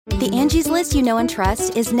The Angie's List you know and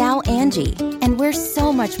trust is now Angie, and we're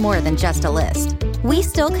so much more than just a list. We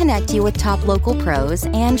still connect you with top local pros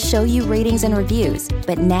and show you ratings and reviews,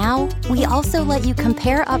 but now we also let you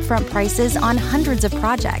compare upfront prices on hundreds of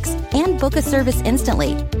projects and book a service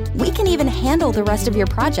instantly. We can even handle the rest of your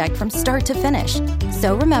project from start to finish.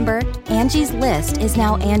 So remember, Angie's List is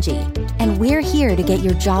now Angie, and we're here to get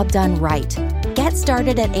your job done right. Get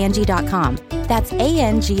started at Angie.com. That's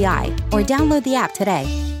ANGI, or download the app today.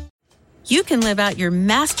 You can live out your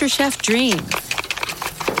MasterChef dreams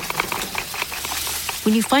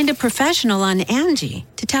when you find a professional on Angie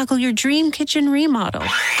to tackle your dream kitchen remodel.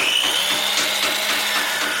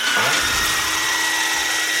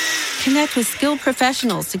 Connect with skilled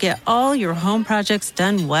professionals to get all your home projects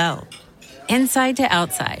done well. Inside to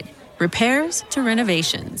outside, repairs to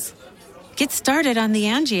renovations. Get started on the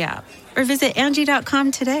Angie app or visit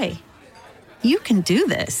Angie.com today. You can do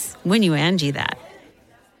this when you Angie that.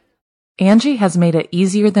 Angie has made it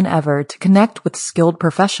easier than ever to connect with skilled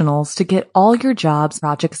professionals to get all your jobs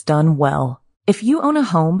projects done well. If you own a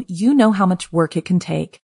home, you know how much work it can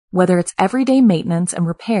take, whether it's everyday maintenance and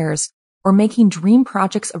repairs or making dream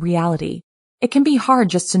projects a reality. It can be hard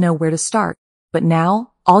just to know where to start, but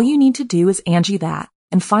now all you need to do is Angie that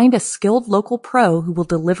and find a skilled local pro who will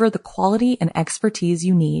deliver the quality and expertise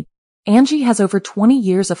you need. Angie has over 20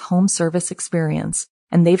 years of home service experience,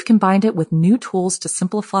 and they've combined it with new tools to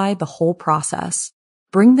simplify the whole process.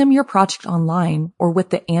 Bring them your project online or with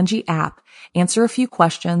the Angie app, answer a few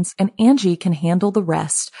questions, and Angie can handle the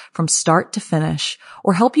rest from start to finish,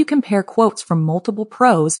 or help you compare quotes from multiple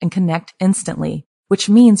pros and connect instantly, which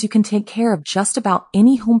means you can take care of just about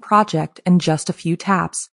any home project in just a few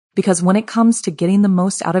taps. Because when it comes to getting the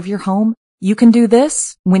most out of your home, you can do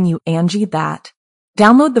this when you Angie that.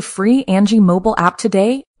 Download the free Angie mobile app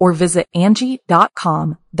today or visit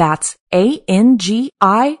Angie.com. That's ANGI.com.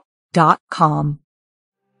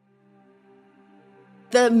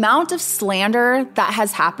 The amount of slander that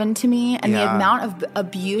has happened to me and the amount of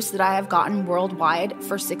abuse that I have gotten worldwide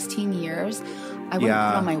for 16 years, I wouldn't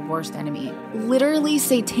put on my worst enemy. Literally,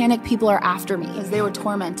 satanic people are after me because they were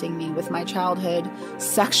tormenting me with my childhood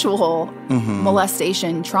sexual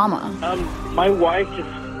molestation trauma. My wife just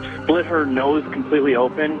split her nose completely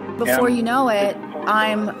open. Before you know it,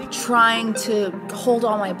 I'm trying to hold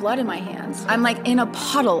all my blood in my hands. I'm like in a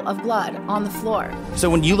puddle of blood on the floor. So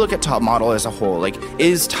when you look at Top Model as a whole, like,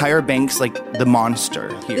 is Tyra Banks like the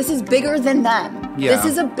monster here? This is bigger than them. Yeah. This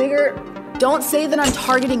is a bigger... Don't say that I'm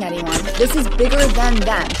targeting anyone. This is bigger than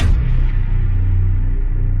them.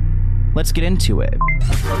 Let's get into it.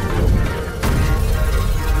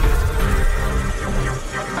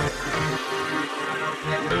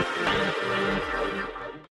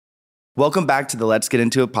 Welcome back to the Let's Get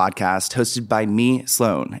Into It podcast, hosted by me,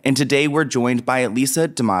 Sloan. And today we're joined by Lisa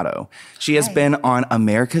D'Amato. She has been on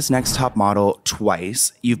America's Next Top Model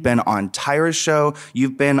twice. You've been on Tyra's show.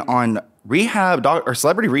 You've been on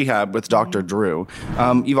Celebrity Rehab with Dr. Drew.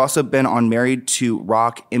 You've also been on Married to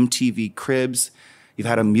Rock, MTV Cribs. You've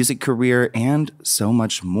had a music career and so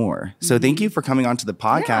much more. So thank you for coming on to the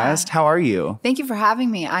podcast. Yeah. How are you? Thank you for having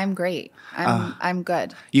me. I'm great. I'm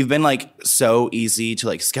good. You've been like so easy to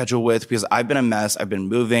like schedule with because I've been a mess. I've been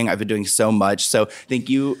moving. I've been doing so much. So thank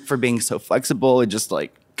you for being so flexible and just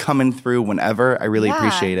like coming through whenever. I really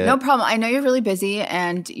appreciate it. No problem. I know you're really busy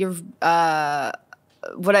and you're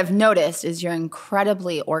what I've noticed is you're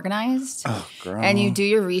incredibly organized and you do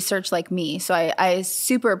your research like me. So I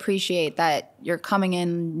super appreciate that you're coming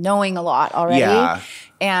in knowing a lot already. Yeah.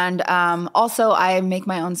 And also I make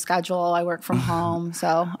my own schedule. I work from home,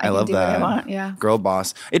 so I can do what I want. Yeah. Girl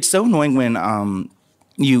boss. It's so annoying when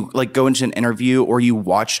you like go into an interview or you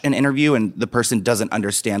watch an interview and the person doesn't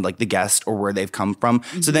understand like the guest or where they've come from.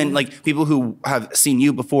 Mm-hmm. So then like people who have seen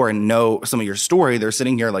you before and know some of your story, they're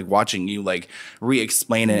sitting here like watching you like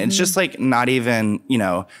re-explain it. Mm-hmm. It's just like not even,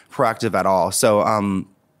 proactive at all. So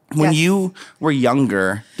when you were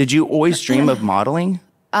younger, did you always dream of modeling?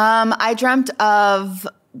 I dreamt of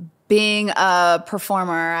being a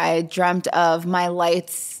performer. I dreamt of my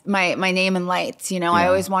lights, my name in lights. I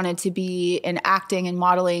always wanted to be in acting and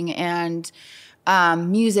modeling and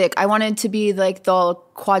music. I wanted to be like the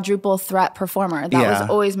quadruple threat performer. That was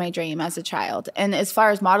always my dream as a child. And as far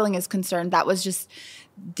as modeling is concerned, that was just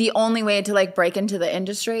the only way to like break into the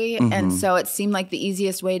industry. Mm-hmm. And so it seemed like the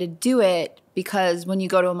easiest way to do it because when you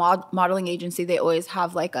go to a modeling agency, they always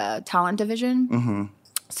have like a talent division. Mm-hmm.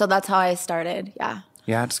 So that's how I started. Yeah.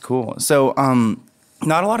 Yeah, it's cool. So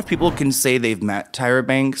not a lot of people can say they've met Tyra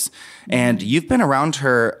Banks, and you've been around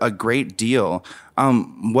her a great deal.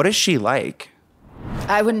 What is she like?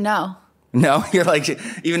 I wouldn't know. No, you're like,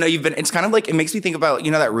 even though you've been, it's kind of like, it makes me think about,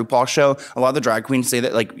 you know, that RuPaul show. A lot of the drag queens say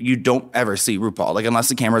that, like, you don't ever see RuPaul. Like, unless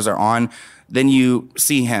the cameras are on, then you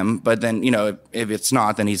see him. But then, you know, if it's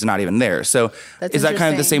not, then he's not even there. So is that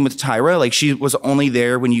kind of the same with Tyra? Like, she was only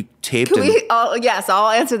there when you taped? Yes, I'll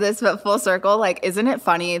answer this, but full circle. Like, isn't it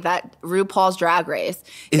funny that RuPaul's Drag Race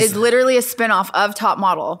is literally a spinoff of Top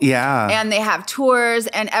Model? Yeah. And they have tours,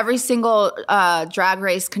 and every single Drag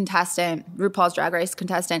Race contestant, RuPaul's Drag Race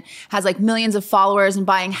contestant, has like millions of followers and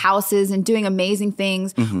buying houses and doing amazing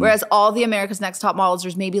things. Whereas all the America's Next Top Models,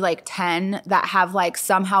 there's maybe like 10 that have like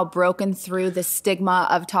somehow broken through the stigma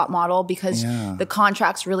of Top Model because the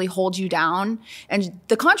contracts really hold you down. And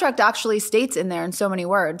the contract actually states in there in so many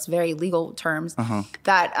words, very legal terms,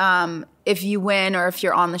 that if you win or if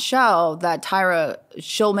you're on the show, that Tyra,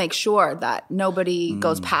 she'll make sure that nobody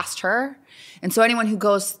goes past her. And so anyone who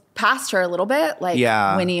goes past her a little bit, like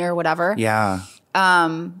Winnie or whatever,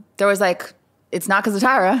 there was like, it's not because of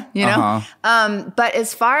Tyra, you know? But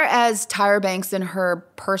as far as Tyra Banks and her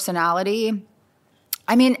personality,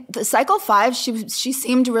 I mean, the cycle 5, she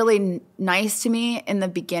seemed really nice to me in the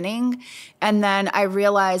beginning. And then I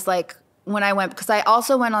realized, like, when I went, because I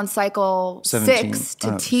also went on cycle 6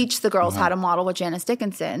 to teach the girls how to model with Janice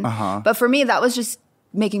Dickinson. But for me, that was just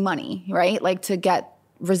making money, right? Like, to get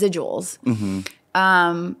residuals.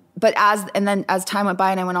 But as time went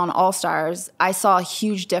by and I went on All Stars, I saw a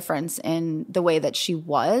huge difference in the way that she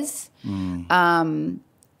was.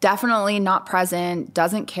 Definitely not present,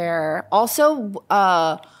 doesn't care. Also,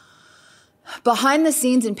 behind the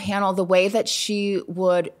scenes in panel, the way that she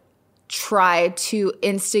would try to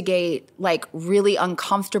instigate like really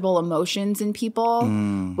uncomfortable emotions in people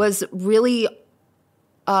was really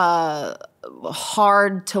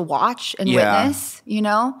hard to watch and witness, you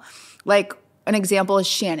know? Like, an example is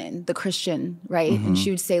Shannon, the Christian, right? And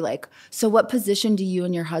she would say, like, so what position do you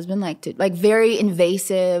and your husband like to, like, very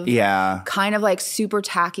invasive, kind of like super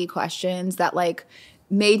tacky questions that like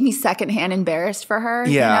made me secondhand embarrassed for her,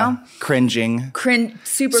 you know? Cringing.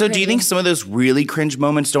 Super So cringy. do you think some of those really cringe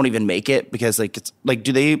moments don't even make it? Because like, it's like,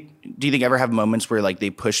 do you think ever have moments where like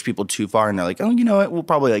they push people too far and they're like, oh, you know what, we'll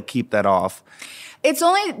probably like keep that off? It's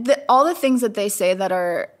only all the things that they say that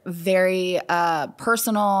are very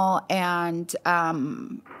personal and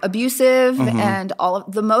abusive, and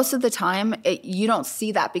most of the time you don't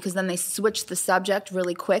see that because then they switch the subject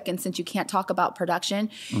really quick. And since you can't talk about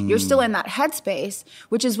production, you're still in that headspace,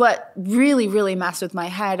 which is what really, really messed with my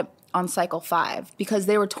head on cycle 5 because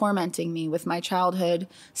they were tormenting me with my childhood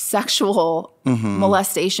sexual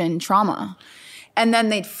molestation trauma, and then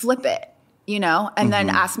they'd flip it, you know, and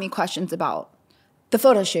then ask me questions about the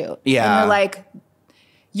photo shoot. And they're like,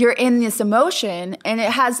 you're in this emotion, and it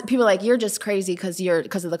has people like, you're just crazy because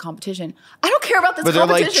of the competition. I don't care about this competition.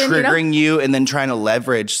 But they're like triggering you and then trying to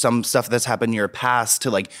leverage some stuff that's happened in your past to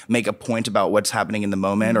like make a point about what's happening in the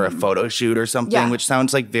moment or a photo shoot or something, which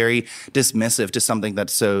sounds like very dismissive to something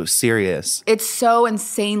that's so serious. It's so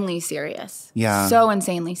insanely serious. So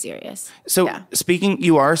insanely serious. So speaking,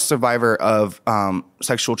 you are a survivor of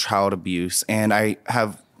sexual child abuse, and I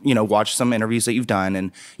have, you know, watched some interviews that you've done,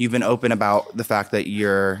 and you've been open about the fact that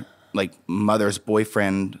your like mother's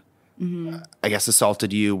boyfriend, I guess,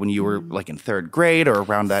 assaulted you when you were like in 3rd grade or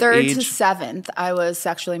around that age. 3rd to 7th, I was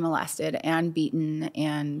sexually molested and beaten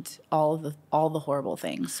and all the horrible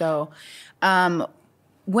things. So,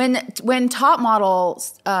 when Top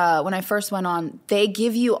Models, when I first went on, they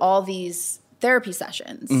give you all these therapy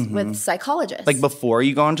sessions with psychologists. Like before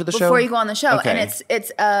you go onto the show? Before you go on the show. Okay. And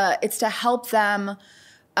it's to help them,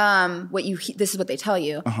 this is what they tell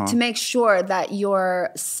you, to make sure that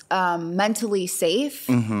you're mentally safe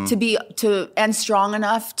and strong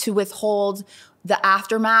enough to withhold the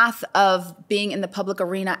aftermath of being in the public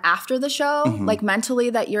arena after the show, like mentally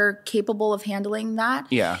that you're capable of handling that.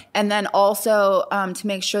 And then also to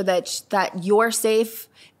make sure that you're safe.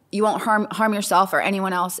 You won't harm yourself or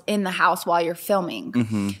anyone else in the house while you're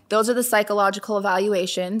filming. Those are the psychological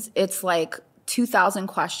evaluations. It's like 2,000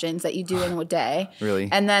 questions that you do in a day. Really?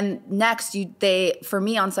 And then next, for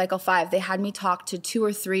me on cycle 5, they had me talk to 2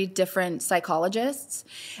 or 3 different psychologists.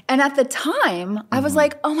 And at the time, I was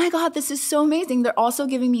like, oh my God, this is so amazing. They're also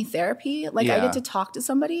giving me therapy. Like I get to talk to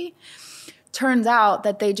somebody. Turns out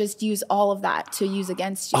that they just use all of that to use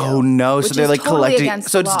against you. Oh no! So they're like totally collecting.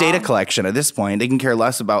 So it's data collection at this point. They can care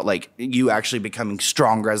less about like you actually becoming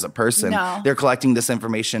stronger as a person. No. They're collecting this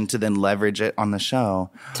information to then leverage it on the show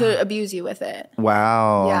to abuse you with it.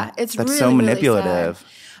 Wow. Yeah, that's really, so manipulative. Really sad.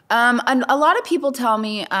 And a lot of people tell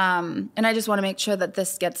me, and I just want to make sure that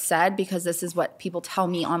this gets said because this is what people tell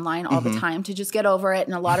me online all the time, to just get over it.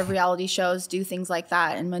 And a lot of reality shows do things like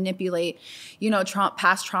that and manipulate,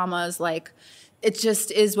 past traumas. Like, it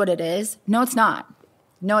just is what it is. No, it's not.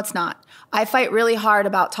 No, it's not. I fight really hard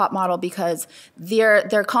about Top Model because their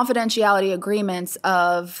confidentiality agreements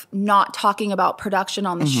of not talking about production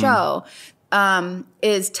on the show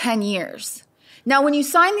is 10 years. Now, when you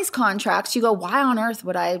sign these contracts, you go, why on earth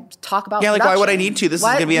would I talk about production? Why would I need to? This is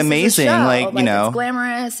going to be amazing. It's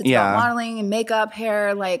glamorous. It's about modeling and makeup,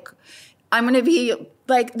 hair. Like, I'm going to be,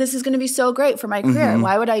 like, this is going to be so great for my career.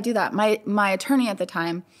 Why would I do that? My attorney at the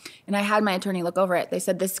time, and I had my attorney look over it, they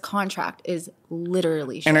said, this contract is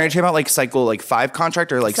literally shit. And are you talking about, like, cycle 5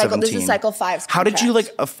 contract or, like, 17? This is cycle 5 contract. How did you, like,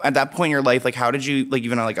 at that point in your life, like, how did you, like,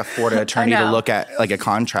 even, like, afford an attorney to look at, like, a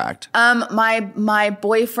contract? My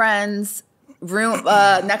boyfriend's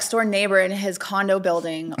next door neighbor in his condo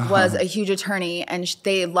building was a huge attorney, and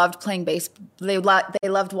they loved playing they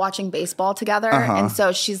loved watching baseball together. And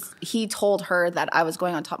so he told her that I was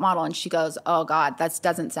going on Top Model, and she goes, oh God, that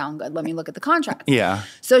doesn't sound good. Let me look at the contract. Yeah.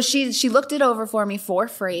 So she looked it over for me for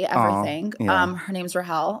free, everything. Her name's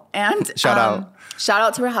Rahel, and shout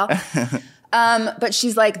out to Rahel. But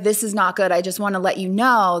she's like, this is not good. I just want to let you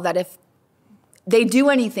know that if they do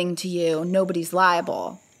anything to you, nobody's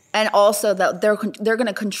liable. And also that they're going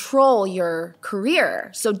to control your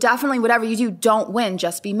career. So definitely whatever you do, don't win,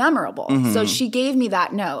 just be memorable. So she gave me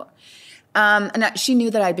that note. And she knew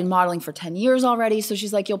that I'd been modeling for 10 years already. So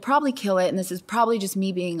she's like, you'll probably kill it. And this is probably just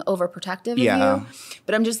me being overprotective of you.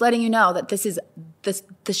 But I'm just letting you know that this is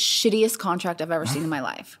the shittiest contract I've ever seen in my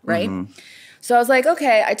life, right? So I was like,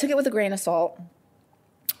 okay. I took it with a grain of salt.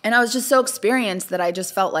 And I was just so experienced that I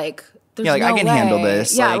just felt like, there's I can handle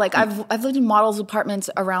this. Yeah, like I've lived in models' apartments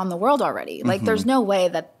around the world already. Like, there's no way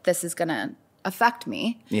that this is going to affect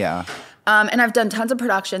me. Yeah. And I've done tons of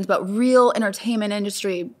productions, but real entertainment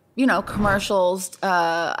industry, commercials.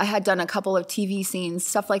 I had done a couple of TV scenes,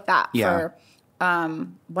 stuff like that for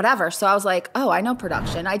whatever. So I was like, oh, I know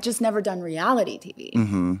production. I just never done reality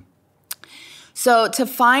TV. So to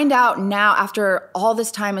find out now, after all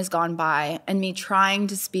this time has gone by and me trying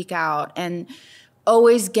to speak out and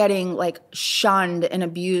always getting, like, shunned and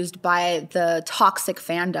abused by the toxic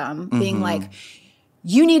fandom, being like,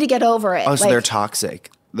 you need to get over it. Oh, so they're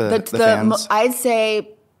toxic, the fans? I'd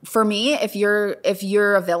say, for me, if you're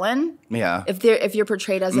a villain, if you're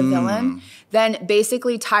portrayed as a villain, then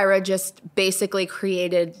basically Tyra just basically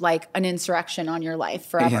created, like, an insurrection on your life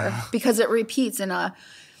forever. Because it repeats in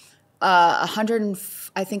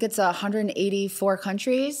I think it's 184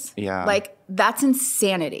 countries. Yeah. Like, that's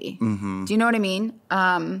insanity. Do you know what I mean?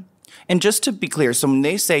 And just to be clear, so when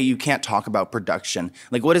they say you can't talk about production,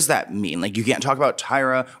 like, what does that mean? Like, you can't talk about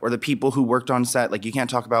Tyra or the people who worked on set? Like, you can't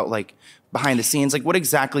talk about, like, behind the scenes? Like, what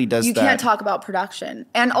exactly does that? You can't talk about production.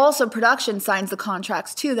 And also production signs the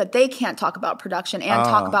contracts, too, that they can't talk about production and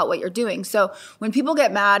talk about what you're doing. So when people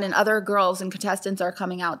get mad and other girls and contestants are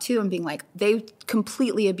coming out, too, and being like, they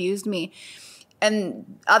completely abused me.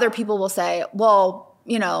 And other people will say, well,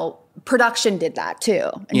 production did that, too.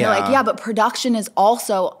 And you're like, yeah, but production is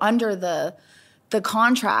also under the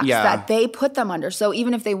contracts that they put them under. So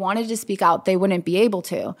even if they wanted to speak out, they wouldn't be able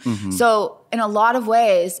to. So in a lot of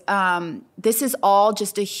ways, this is all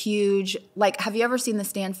just a huge, like, have you ever seen the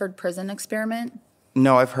Stanford prison experiment?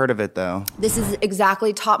 No, I've heard of it, though. This is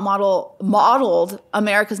exactly modeled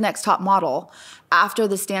America's Next Top Model after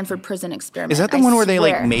the Stanford prison experiment. Is that the one where they,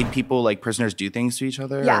 like, made people, like, prisoners do things to each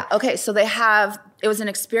other? Yeah. Or? Okay. So it was an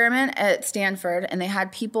experiment at Stanford, and they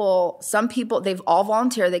had some people, they've all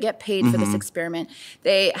volunteered. They get paid for this experiment.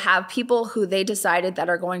 They have people who they decided that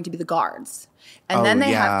are going to be the guards. And then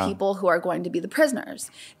they have people who are going to be the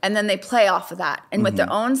prisoners. And then they play off of that. And with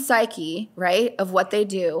their own psyche, right, of what they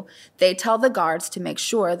do, they tell the guards to make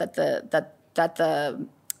sure that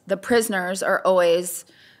the prisoners are always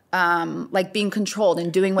like being controlled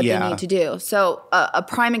and doing what they need to do. So a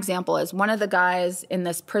prime example is one of the guys in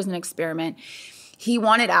this prison experiment, he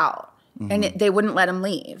wanted out and they wouldn't let him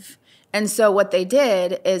leave. And so what they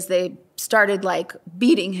did is they started, like,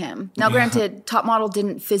 beating him. Now, granted, Top Model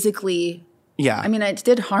didn't physically... I mean, it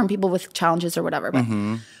did harm people with challenges or whatever. But,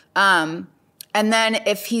 and then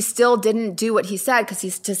if he still didn't do what he said because he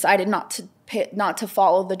decided not to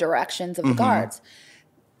follow the directions of the guards,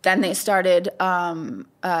 then they started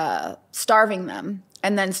starving them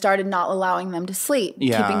and then started not allowing them to sleep,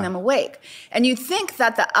 keeping them awake. And you'd think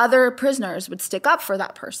that the other prisoners would stick up for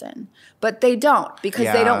that person, but they don't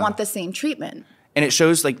because they don't want the same treatment. And it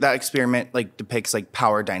shows, like, that experiment, like, depicts, like,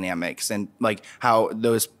 power dynamics and, like, how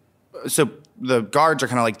those so the guards are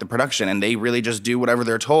kind of like the production, and they really just do whatever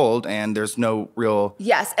they're told, and there's no real...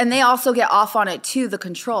 Yes, and they also get off on it too, the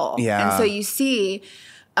control. Yeah. And so you see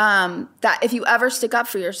that if you ever stick up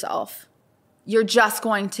for yourself, you're just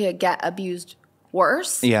going to get abused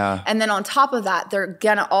worse. Yeah. And then on top of that, they're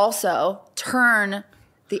going to also turn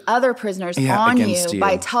the other prisoners on you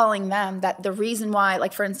by telling them that the reason why,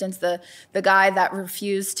 like for instance, the guy that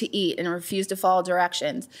refused to eat and refused to follow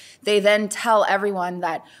directions, they then tell everyone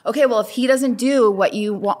that, okay, well, if he doesn't do what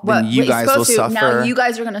you want, what you guys will suffer. Now you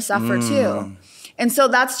guys are going to suffer too. And so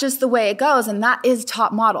that's just the way it goes, and that is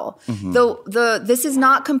Top Model. Though this is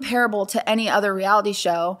not comparable to any other reality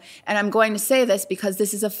show, and I'm going to say this because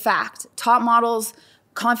this is a fact. Top Model's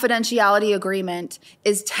confidentiality agreement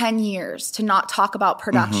is 10 years to not talk about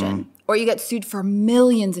production, or you get sued for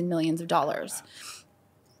millions and millions of dollars.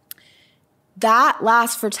 That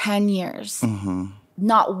lasts for 10 years.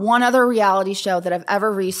 Not one other reality show that I've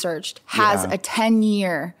ever researched has a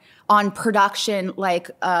 10-year on production,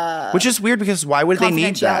 which is weird, because why would they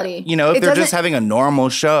need that? You know, if they're just having a normal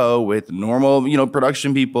show with normal,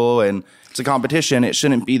 production people and it's a competition, it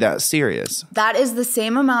shouldn't be that serious. That is the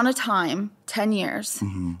same amount of time, 10 years,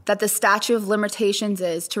 that the statute of limitations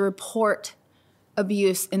is to report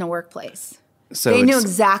abuse in a workplace. So they knew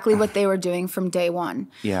exactly what they were doing from day one.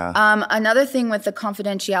 Yeah. Another thing with the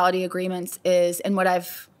confidentiality agreements is, and what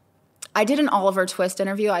I did an Oliver Twist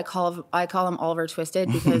interview. I call him Oliver Twisted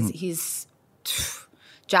because he's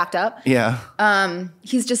jacked up. Yeah.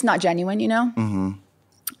 He's just not genuine,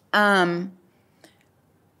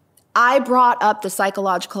 I brought up the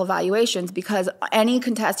psychological evaluations because any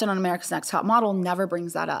contestant on America's Next Top Model never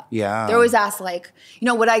brings that up. Yeah. They're always asked,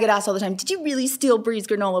 what I get asked all the time, did you really steal Bree's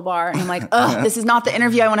granola bar? And I'm like, ugh, this is not the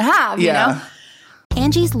interview I want to have, you know?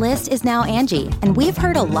 Angie's List is now Angie, and we've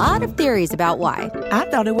heard a lot of theories about why. I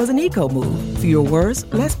thought it was an eco move. Fewer words,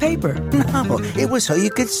 less paper. No, it was so you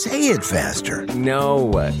could say it faster. No,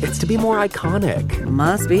 it's to be more iconic.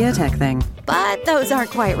 Must be a tech thing. But those aren't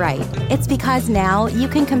quite right. It's because now you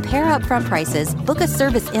can compare upfront prices, book a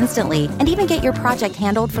service instantly, and even get your project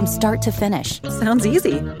handled from start to finish. Sounds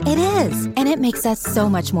easy. It is, and it makes us so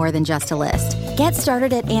much more than just a list. Get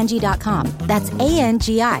started at Angie.com. That's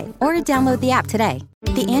ANGI, or download the app today.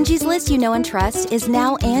 The Angie's List you know and trust is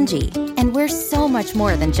now Angie, and we're so much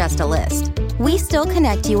more than just a list. We still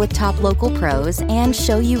connect you with top local pros and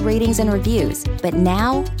show you ratings and reviews, but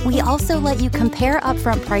now we also let you compare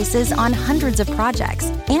upfront prices on hundreds of projects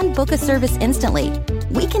and book a service instantly.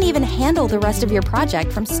 We can even handle the rest of your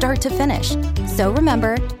project from start to finish. So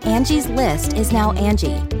remember, Angie's List is now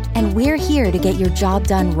Angie, and we're here to get your job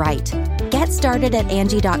done right. Get started at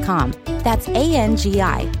Angie.com. That's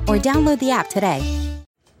ANGI, or download the app today.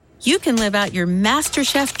 You can live out your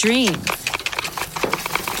MasterChef dream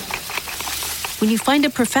when you find a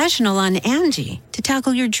professional on Angie to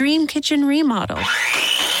tackle your dream kitchen remodel.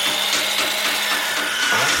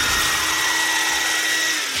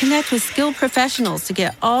 Connect with skilled professionals to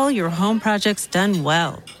get all your home projects done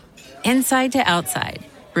well. Inside to outside,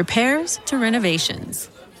 repairs to renovations.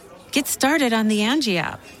 Get started on the Angie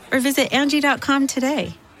app or visit Angie.com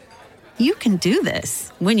today. You can do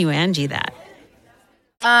this when you Angie that.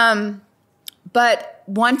 But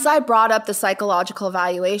once I brought up the psychological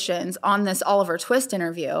evaluations on this Oliver Twist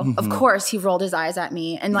interview, of course he rolled his eyes at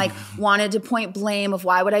me and wanted to point blame of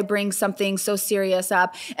why would I bring something so serious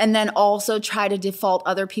up, and then also try to default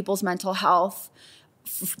other people's mental health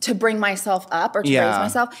to bring myself up or to raise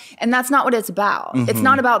myself. And that's not what it's about. It's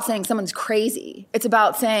not about saying someone's crazy. It's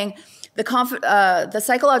about saying the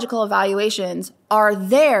psychological evaluations are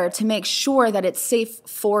there to make sure that it's safe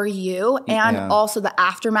for you and also the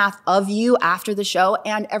aftermath of you after the show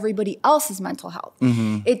and everybody else's mental health.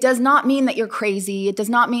 It does not mean that you're crazy. It does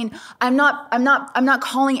not mean I'm not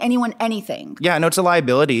calling anyone anything. Yeah, no, it's a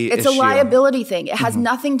liability It's issue. a liability thing. It has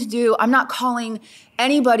nothing to do. I'm not calling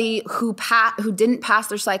anybody who didn't pass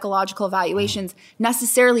their psychological evaluations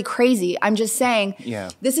necessarily crazy. I'm just saying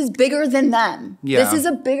this is bigger than them. This is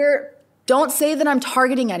a bigger... Don't say that I'm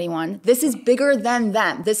targeting anyone. This is bigger than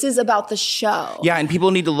them. This is about the show. Yeah, and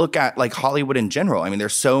people need to look at Hollywood in general. I mean,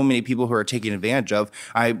 there's so many people who are taken advantage of.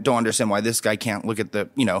 I don't understand why this guy can't look at the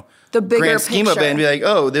bigger grand scheme of it and be picture.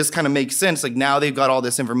 like, oh, this kind of makes sense. Now they've got all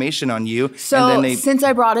this information on you. So and then since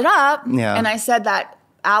I brought it up and I said that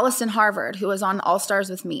Allison Harvard, who was on All Stars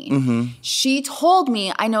with me, she told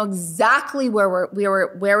me I know exactly where we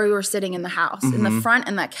were sitting in the house. In the front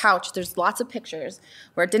in that couch, there's lots of pictures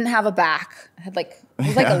where it didn't have a back. It had it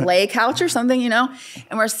was like a lay couch or something, And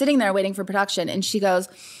we're sitting there waiting for production. And she goes,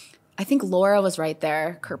 I think Laura was right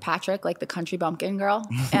there, Kirkpatrick, the country bumpkin girl.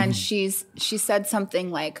 And she said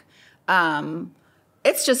something like,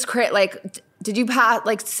 it's just crazy. Like, did you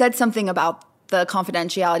said something about the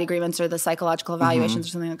confidentiality agreements or the psychological evaluations or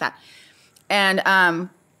something like that? And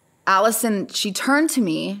Allison, she turned to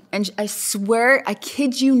me, and I swear, I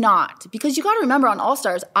kid you not, because you got to remember on All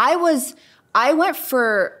Stars, I went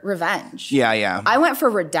for revenge. Yeah. I went for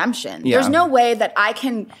redemption. Yeah. There's no way that I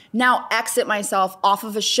can now exit myself off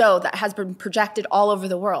of a show that has been projected all over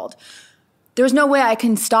the world. There's no way I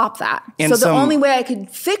can stop that. And so the only way I could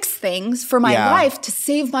fix things for my life to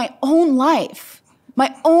save my own life,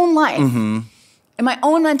 and my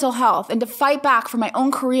own mental health, and to fight back for my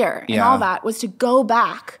own career and all that was to go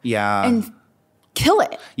back and kill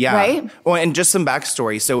it, right? Well, and just some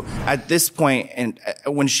backstory. So at this point, and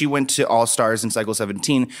when she went to All Stars in Cycle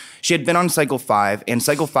 17, she had been on Cycle 5, and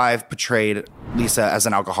Cycle 5 portrayed Lisa as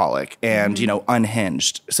an alcoholic and,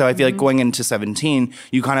 unhinged. So I feel like going into 17,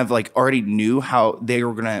 you kind of like already knew how they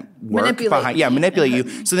were going to work manipulate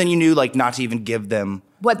you. So then you knew like not to even give them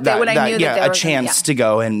a chance to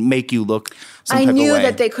go and make you look some type of way. I knew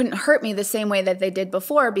that they couldn't hurt me the same way that they did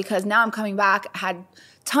before, because now I'm coming back, had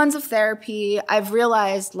tons of therapy. I've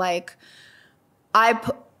realized like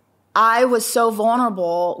I was so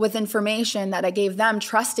vulnerable with information that I gave them,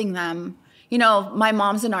 trusting them. My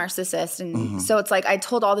mom's a narcissist. And so it's like I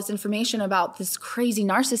told all this information about this crazy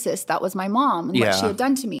narcissist that was my mom and what she had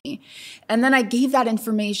done to me. And then I gave that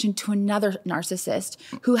information to another narcissist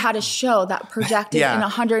who had a show that projected in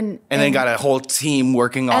 100. And then got a whole team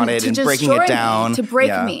working on it and breaking it down. To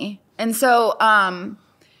break me. And so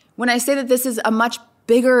when I say that this is a much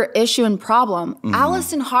bigger issue and problem,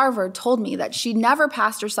 Allison Harvard told me that she never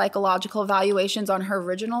passed her psychological evaluations on her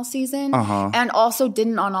original season and also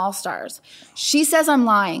didn't on All Stars. She says I'm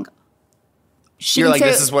lying. You're like,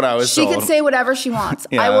 this is what I was told. She could say whatever she wants.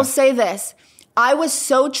 I will say this. I was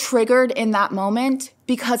so triggered in that moment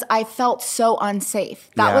because I felt so unsafe.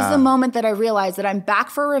 That was the moment that I realized that I'm back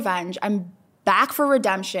for revenge. I'm back for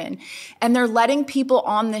redemption. And they're letting people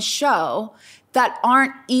on this show that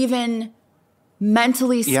aren't even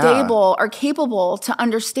mentally stable or capable to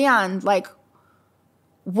understand like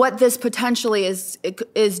what this potentially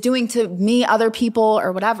is doing to me, other people,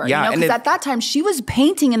 or whatever. Because at that time she was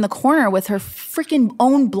painting in the corner with her freaking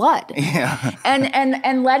own blood.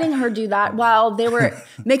 And letting her do that while they were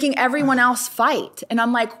making everyone else fight. And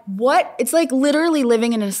I'm like, what? It's like literally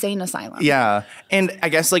living in an insane asylum. Yeah. And I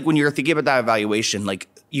guess like when you're thinking about that evaluation, like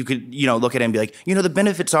you could, look at it and be like, the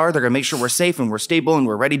benefits are they're going to make sure we're safe and we're stable and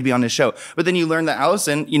we're ready to be on this show. But then you learn that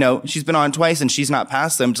Allison, she's been on twice and she's not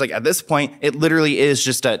passed them. It's like at this point, it literally is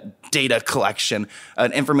just a data collection,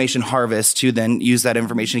 an information harvest to then use that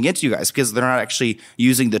information against you guys, because they're not actually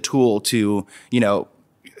using the tool to,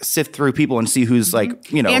 sift through people and see who's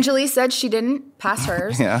like, Angelique said she didn't pass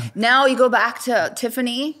hers. Now you go back to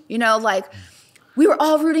Tiffany, we were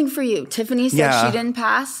all rooting for you. Tiffany said she didn't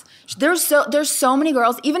pass. There's so many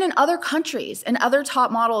girls, even in other countries and other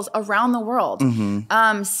top models around the world.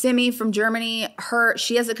 Simi from Germany,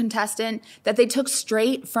 she has a contestant that they took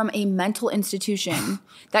straight from a mental institution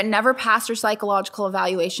that never passed her psychological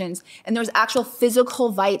evaluations. And there was actual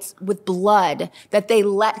physical fights with blood that they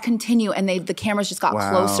let continue, and the cameras just got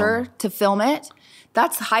closer to film it.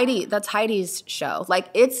 That's Heidi's show. Like,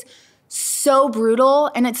 it's so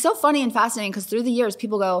brutal. And it's so funny and fascinating because through the years,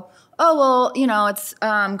 people go, oh, well, it's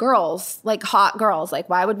girls, like hot girls. Like,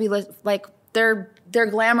 why would we they're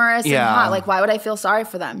glamorous and hot. Like, why would I feel sorry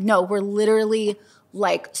for them? No, we're literally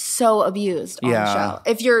like so abused on the show.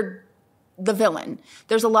 If you're the villain,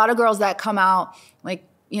 there's a lot of girls that come out like,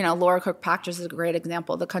 Laura Kirkpatrick is a great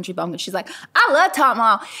example, the country bumpkin. She's like, I love Top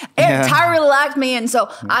Model. Tyra really liked me, and so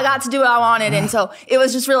I got to do what I wanted, and so it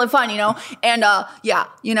was just really fun, And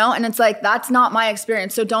and it's like, that's not my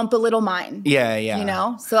experience, so don't belittle mine.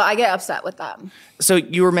 So I get upset with that. So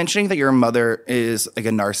you were mentioning that your mother is like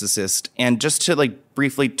a narcissist, and just to like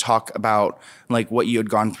briefly talk about like what you had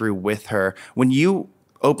gone through with her, when you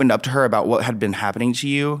opened up to her about what had been happening to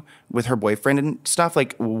you with her boyfriend and stuff,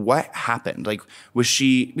 like what happened? Like, was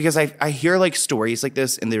she, because I hear like stories like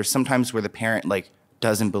this, and there's sometimes where the parent like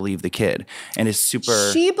doesn't believe the kid and is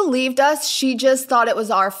super. She believed us. She just thought it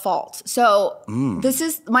was our fault. So this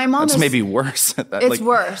is, my mom That's maybe worse. It's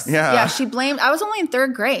worse. Yeah. She blamed, I was only in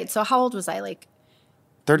third grade. So how old was I? Like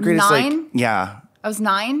third grade 9? Is like, I was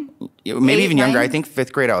 9. Maybe even younger. I think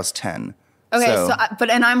fifth grade I was 10. Okay.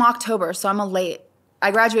 And I'm October, so I'm a late. I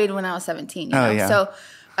graduated when I was 17, So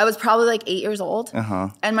I was probably like 8 years old.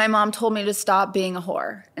 And my mom told me to stop being a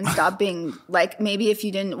whore and stop being like, maybe if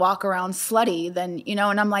you didn't walk around slutty, then,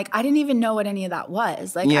 and I'm like, I didn't even know what any of that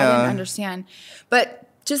was. Like, I didn't understand. But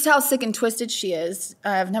just how sick and twisted she is.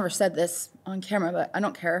 I've never said this on camera, but I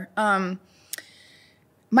don't care.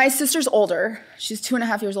 my sister's older. She's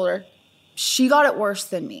 2.5 years older. She got it worse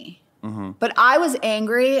than me. Mm-hmm. But I was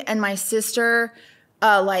angry, and my sister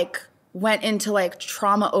went into like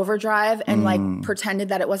trauma overdrive and like pretended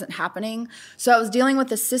that it wasn't happening. So I was dealing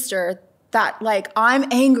with a sister that like, I'm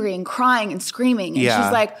angry and crying and screaming. And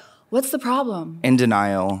she's like, what's the problem? In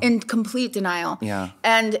denial. In complete denial. Yeah.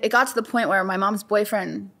 And it got to the point where my mom's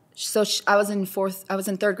boyfriend, I was in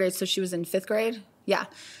 3rd grade, so she was in 5th grade. Yeah.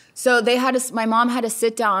 So my mom had to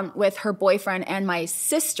sit down with her boyfriend and my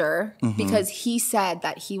sister because he said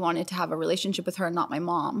that he wanted to have a relationship with her and not my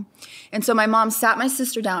mom. And so my mom sat my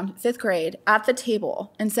sister down, 5th grade, at the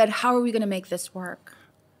table and said, how are we going to make this work?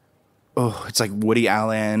 Oh, it's like Woody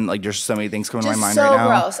Allen. Like there's so many things coming to my mind right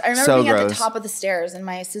now. So gross. I remember being at the top of the stairs and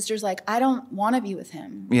my sister's like, I don't want to be with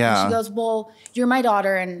him. Yeah. And she goes, well, you're my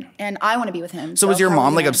daughter and I want to be with him. So was your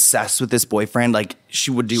mom like obsessed with this boyfriend? Like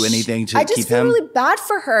she would do anything to keep him? I just feel really bad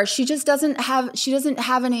for her. She just doesn't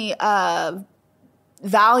have any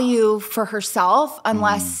value for herself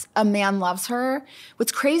unless a man loves her.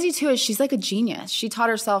 What's crazy too is she's like a genius. She taught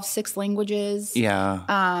herself 6 languages.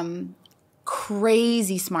 Yeah.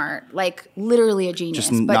 Crazy smart, like literally a genius.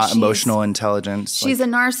 Just not emotional intelligence. She's a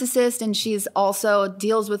narcissist, and she's also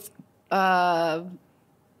deals with,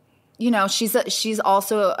 she's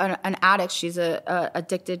also an addict. She's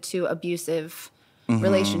addicted to abusive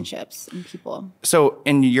relationships and people. So,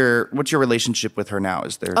 what's your relationship with her now?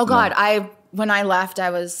 Is there? Oh God, when I left, I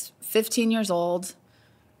was 15 years old.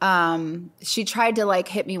 She tried to like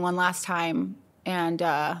hit me one last time, and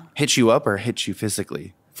hit you up or hit you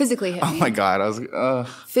physically? Physically hit me. Oh my God. I was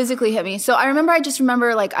physically hit me. So I just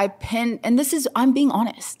remember like I pinned, and I'm being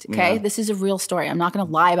honest, okay? Yeah. This is a real story. I'm not going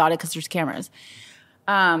to lie about it because there's cameras.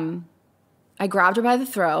 I grabbed her by the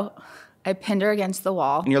throat. I pinned her against the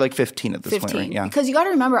wall. And you're like 15 at this point, right? Yeah. Because you got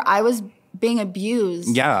to remember, I was being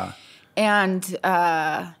abused. Yeah. And,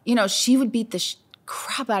 she would beat the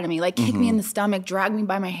crap out of me, like kick me in the stomach, drag me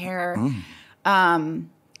by my hair.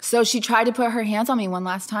 So she tried to put her hands on me one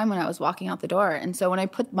last time when I was walking out the door. And so when I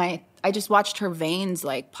just watched her veins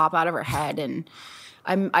like pop out of her head, and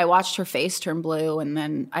I watched her face turn blue, and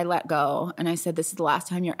then I let go and I said, this is the last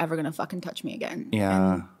time you're ever going to fucking touch me again.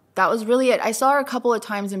 Yeah. And that was really it. I saw her a couple of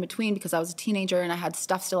times in between because I was a teenager and I had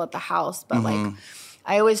stuff still at the house, but like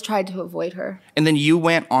I always tried to avoid her. And then you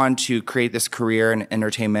went on to create this career in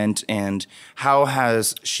entertainment, and how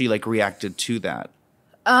has she like reacted to that?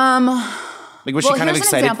 Like, was she kind of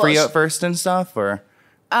excited for you at first and stuff, or?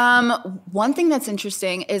 One thing that's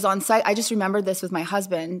interesting is on site, I just remembered this with my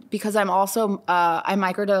husband because I'm also, I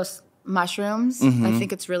microdose mushrooms. I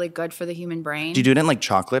think it's really good for the human brain. Do you do it in like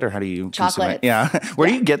chocolate, or how do you consume it? Chocolate. Yeah. Where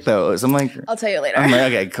do you get those? I'm like, I'll tell you later. I'm like,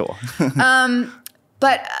 okay, cool.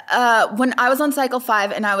 But when I was on Cycle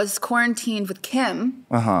 5 and I was quarantined with Kim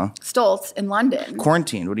Stoltz in London.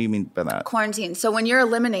 Quarantined? What do you mean by that? Quarantined. So when you're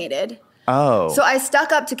eliminated. Oh. So I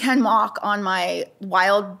stuck up to Ken Mock on my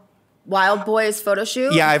Wild Boys photo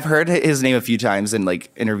shoot. Yeah, I've heard his name a few times in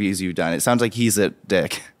like interviews you've done. It sounds like he's a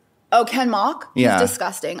dick. Oh, Ken Mock? Yeah. He's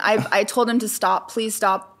disgusting. I told him to please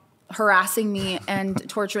stop harassing me and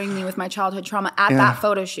torturing me with my childhood trauma at that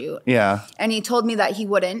photo shoot. Yeah. And he told me that he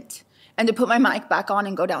wouldn't, and to put my mic back on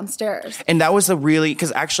and go downstairs. And that was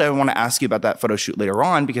because actually I want to ask you about that photo shoot later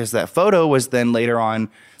on, because that photo was then later on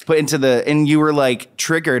put into and you were like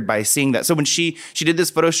triggered by seeing that. So when she did this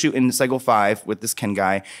photo shoot in Cycle 5 with this Ken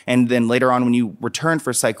guy, and then later on when you returned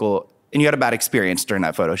for Cycle, and you had a bad experience during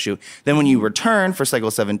that photo shoot. Then when you returned for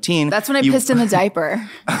Cycle 17. That's when I pissed in the diaper.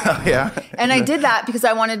 Oh, yeah. And I did that because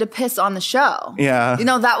I wanted to piss on the show. Yeah.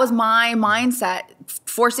 That was my mindset,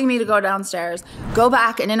 forcing me to go downstairs, go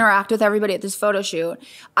back and interact with everybody at this photo shoot.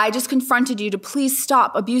 I just confronted you to please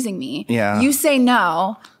stop abusing me. Yeah. You say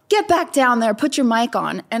no. Get back down there, put your mic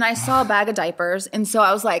on. And I saw a bag of diapers. And so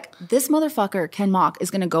I was like, this motherfucker, Ken Mock,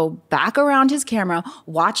 is going to go back around his camera,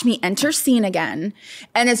 watch me enter scene again.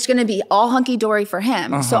 And it's going to be all hunky-dory for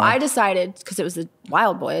him. So I decided, because it was the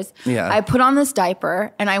Wild Boys, I put on this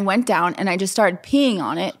diaper and I went down and I just started peeing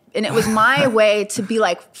on it. And it was my way to be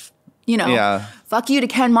like, fuck you to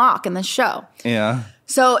Ken Mock in this show. Yeah.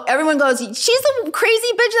 So everyone goes, she's the crazy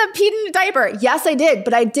bitch that peed in a diaper. Yes, I did.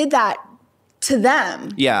 But I did that to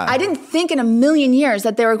them. Yeah. I didn't think in a million years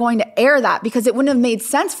that they were going to air that, because it wouldn't have made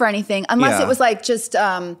sense for anything unless it was like just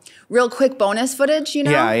real quick bonus footage,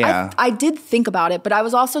 Yeah. I did think about it, but I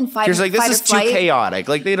was also in fight. You're like, this is too chaotic.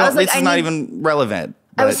 Like they don't. This is not even relevant.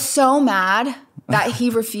 But I was so mad that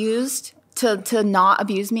he refused to not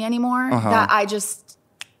abuse me anymore that I just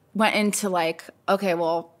went into like, okay,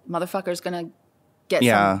 well, motherfucker's gonna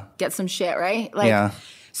get some shit, right? Like,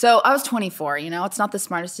 so I was 24. It's not the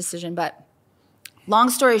smartest decision, but.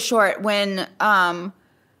 Long story short, when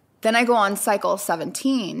Then I go on cycle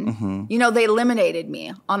 17. You know, they eliminated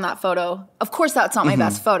me on that photo. Of course, that's not my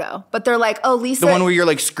best photo. But they're like, oh, Lisa. The one where you're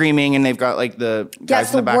like screaming and they've got like the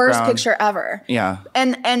guys in the background. That's the worst picture ever. Yeah.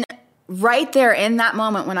 And right there in that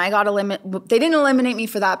moment when I got they didn't eliminate me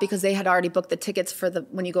for that because they had already booked the tickets for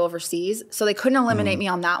when you go overseas. So they couldn't eliminate me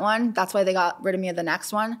on that one. That's why they got rid of me of the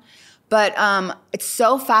next one. But it's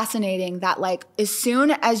so fascinating that like as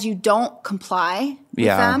soon as you don't comply with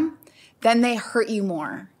them, then they hurt you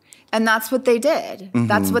more. And that's what they did.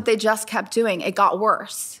 That's what they just kept doing. It got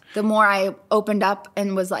worse. The more I opened up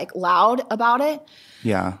and was like loud about it.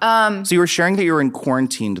 Yeah. So you were sharing that you were in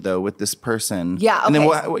quarantined though with this person. Yeah. Okay. And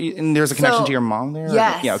then and there's a connection to your mom there?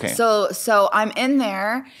 Yes. Yeah. Okay. So I'm in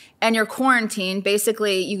there and you're quarantined.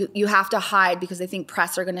 Basically, you have to hide because they think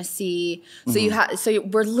press are going to see. So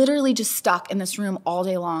we're literally just stuck in this room all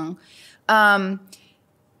day long.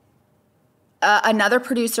 Another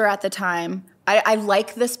producer at the time. I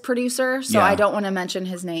like this producer, so I don't want to mention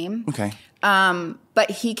his name. Okay. But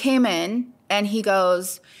he came in and he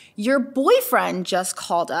goes, your boyfriend just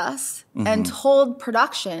called us and told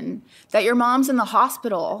production that your mom's in the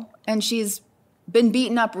hospital and she's been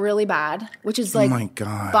beaten up really bad, which is like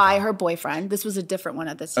by her boyfriend. This was a different one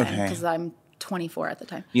at this time because I'm 24 at the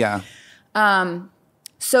time. Yeah.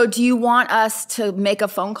 So do you want us to make a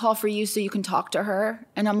phone call for you so you can talk to her?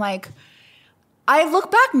 And I'm like, I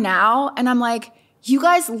look back now and I'm like, you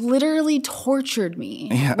guys literally tortured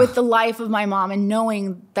me with the life of my mom and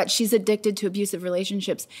knowing that she's addicted to abusive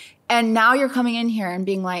relationships. And now you're coming in here and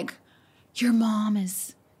being like, your mom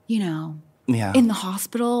is, you know, in the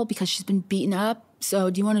hospital because she's been beaten up. So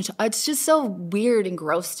do you want to, it's just so weird and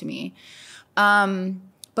gross to me.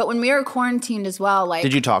 But when we were quarantined as well, like.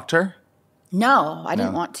 Did you talk to her? No, I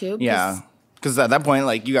didn't want to. Yeah. Because at that point,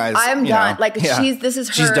 like, you guys, I'm done. Like, this is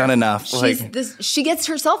her. She's done enough. She gets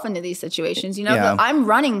herself into these situations, you know? I'm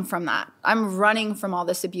running from that. I'm running from all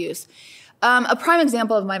this abuse. A prime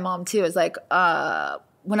example of my mom, too, is like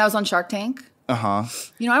when I was on Shark Tank. You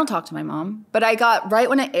know, I don't talk to my mom. But I got, right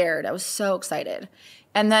when it aired, I was so excited.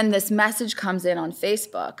 And then this message comes in on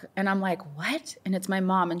Facebook. And I'm like, what? And it's my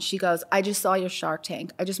mom. And she goes, I just saw your Shark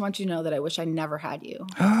Tank. I just want you to know that I wish I never had you.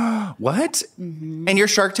 What? And your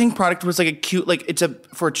Shark Tank product was like a cute, like it's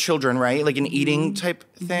for children, right? Like an eating type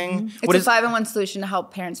thing? It's a 5-in-1 solution to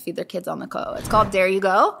help parents feed their kids on the go. It's called There You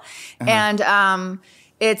Go. And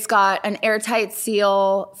it's got an airtight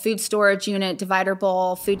seal, food storage unit, divider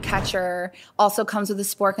bowl, food catcher. Also comes with a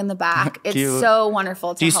spork in the back. It's so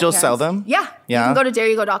wonderful. Do you still sell them? Yeah. You can go to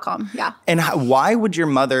dareyougo.com. Yeah. And why would your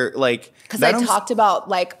mother like? Because I talked about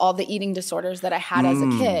like all the eating disorders that I had as a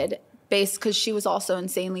kid, because she was also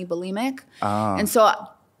insanely bulimic, and so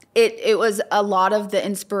it was a lot of the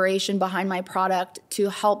inspiration behind my product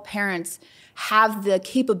to help parents have the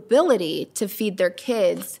capability to feed their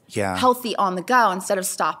kids healthy on the go instead of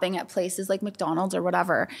stopping at places like McDonald's or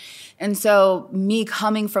whatever. And so me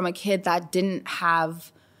coming from a kid that didn't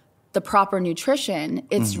have the proper nutrition,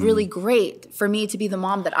 it's really great for me to be the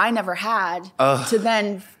mom that I never had to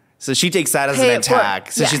then. So she takes that as an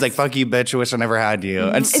attack. So she's like, fuck you, bitch. I wish I never had you.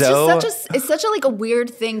 And it's such a like a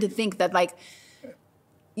weird thing to think that like,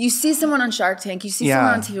 you see someone on Shark Tank, you see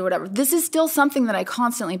someone on TV or whatever. This is still something that I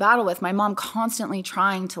constantly battle with. My mom constantly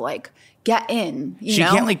trying to like get in. She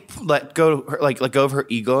can't like let go of her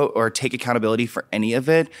ego or take accountability for any of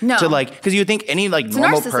it. No, to like, because you think any like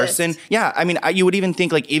normal person. Yeah, I mean, you would even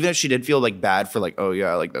think like even if she did feel like bad for like, oh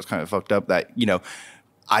yeah, like that's kind of fucked up that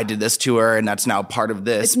I did this to her and that's now part of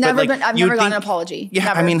this. It's never been, I've never gotten an apology. Yeah,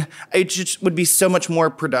 never. I mean, it just would be so much more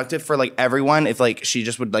productive for like everyone if like she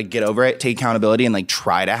just would like get over it, take accountability and like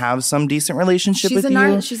try to have some decent relationship with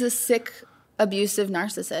you. She's a sick, abusive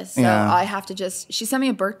narcissist. So I have to she sent me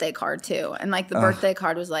a birthday card too. And like the birthday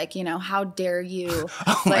card was like, how dare you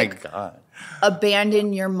my God.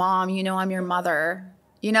 Abandon your mom, I'm your mother.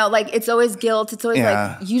 Like it's always guilt. It's always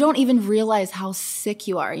like, you don't even realize how sick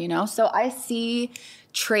you are, So I see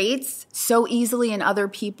traits so easily in other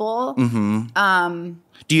people.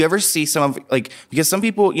 Do you ever see some of like, because some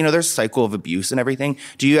people, there's a cycle of abuse and everything.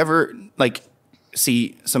 Do you ever like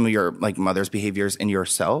see some of your like mother's behaviors in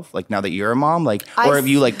yourself? Like now that you're a mom, like, or have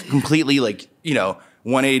you like completely like,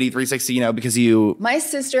 180, 360, because you. My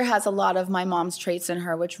sister has a lot of my mom's traits in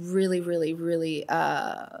her, which really, really, really,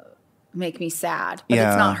 make me sad, but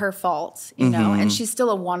it's not her fault, and she's still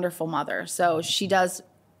a wonderful mother. So she's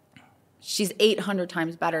 800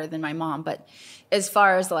 times better than my mom. But as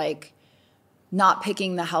far as like not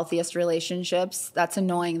picking the healthiest relationships. That's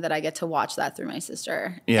annoying that I get to watch that through my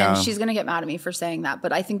sister. Yeah. And she's going to get mad at me for saying that.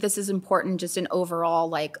 But I think this is important just in overall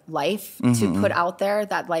like life to put out there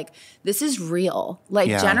that like this is real. Like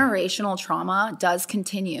generational trauma does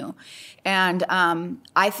continue. And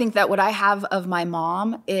I think that what I have of my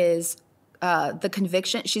mom is the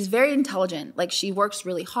conviction. She's very intelligent. Like she works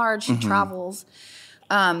really hard. She travels.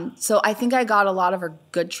 So I think I got a lot of her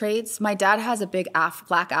good traits. My dad has a big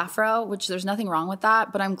black afro, which there's nothing wrong with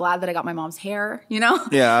that, but I'm glad that I got my mom's hair, you know?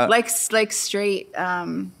 Yeah. like straight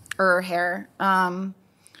hair.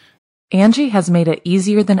 Angie has made it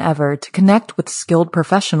easier than ever to connect with skilled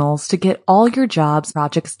professionals to get all your jobs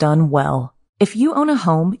projects done well. If you own a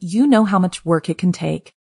home, you know how much work it can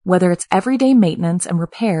take, whether it's everyday maintenance and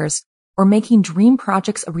repairs or making dream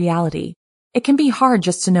projects a reality. It can be hard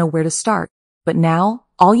just to know where to start. But now,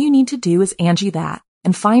 all you need to do is Angie that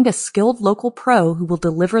and find a skilled local pro who will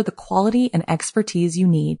deliver the quality and expertise you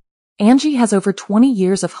need. Angie has over 20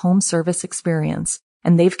 years of home service experience,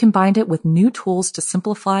 and they've combined it with new tools to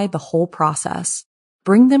simplify the whole process.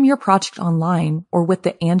 Bring them your project online or with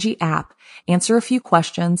the Angie app, answer a few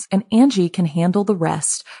questions, and Angie can handle the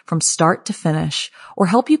rest from start to finish or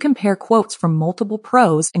help you compare quotes from multiple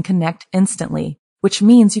pros and connect instantly, which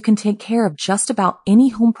means you can take care of just about any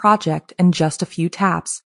home project in just a few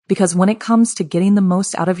taps. Because when it comes to getting the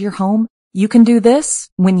most out of your home, you can do this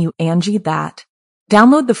when you Angie that.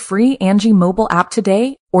 Download the free Angie mobile app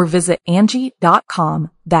today or visit Angie.com.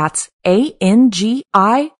 That's ANGI.com.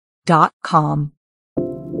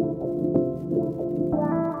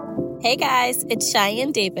 Hey guys, it's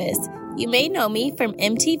Cheyenne Davis. You may know me from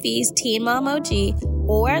MTV's Teen Mom OG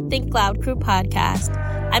or Think Loud Crew podcast.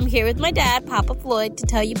 I'm here with my dad, Papa Floyd, to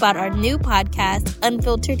tell you about our new podcast,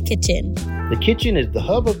 Unfiltered Kitchen. The kitchen is the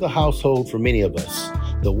hub of the household for many of us.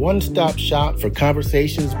 The one-stop shop for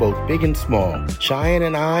conversations both big and small. Cheyenne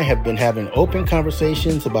and I have been having open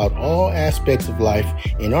conversations about all aspects of life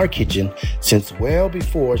in our kitchen since well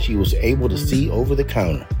before she was able to see over the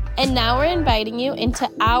counter. And now we're inviting you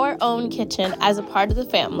into our own kitchen as a part of the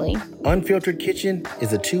family. Unfiltered Kitchen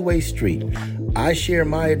is a two-way street. I share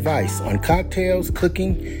my advice on cocktails,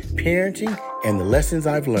 cooking, parenting, and the lessons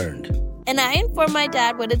I've learned. And I inform my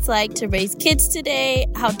dad what it's like to raise kids today,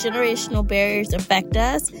 how generational barriers affect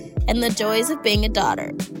us, and the joys of being a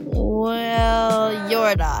daughter. Well,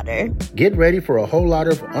 your daughter. Get ready for a whole lot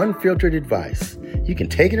of unfiltered advice. You can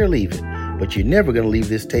take it or leave it, but you're never going to leave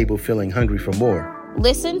this table feeling hungry for more.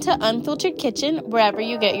 Listen to Unfiltered Kitchen wherever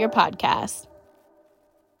you get your podcasts.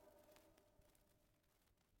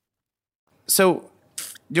 So,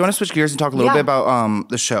 do you want to switch gears and talk a little bit about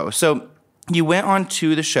the show? So, you went on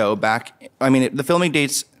to the show back, the filming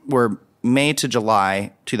dates were May to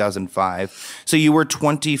July 2005. So, you were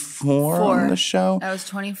 24 on the show? I was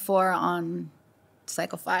 24 on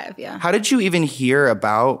Cycle 5, yeah. How did you even hear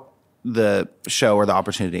about the show or the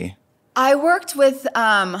opportunity? I worked with,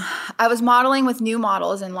 I was modeling with new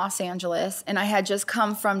models in Los Angeles, and I had just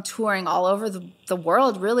come from touring all over the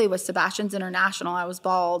world, really, with Sebastian's International. I was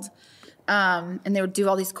bald, and they would do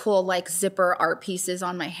all these cool, like, zipper art pieces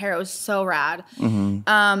on my hair. It was so rad.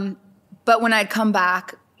 Mm-hmm. But when I'd come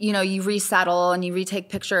back, you know, you resettle and you retake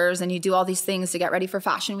pictures and you do all these things to get ready for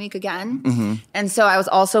Fashion Week again. Mm-hmm. And so I was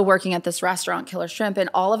also working at this restaurant, Killer Shrimp, and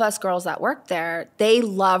all of us girls that worked there, they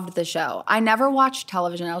loved the show. I never watched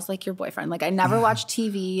television. I was like your boyfriend. Like I never watched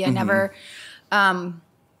TV. I never, I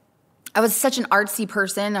was such an artsy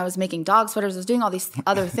person. I was making dog sweaters. I was doing all these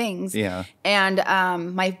other things. Yeah. And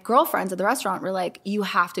my girlfriends at the restaurant were like, you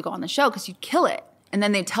have to go on the show because you'd kill it. And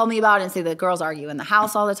then they'd tell me about it and say the girls argue in the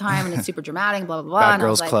house all the time and it's super dramatic, blah, blah, blah. Bad and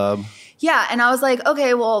Girls Club. Yeah. And I was like,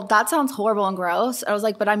 okay, well, that sounds horrible and gross. I was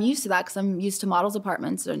like, but I'm used to that because I'm used to models'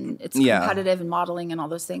 apartments and it's competitive and modeling and all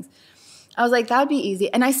those things. I was like, that would be easy.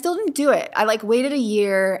 And I still didn't do it. I like waited a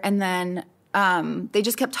year and then they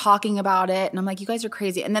just kept talking about it. And I'm like, you guys are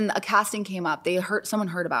crazy. And then a casting came up. Someone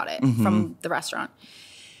heard about it from the restaurant.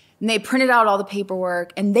 And they printed out all the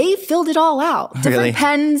paperwork and they filled it all out. Different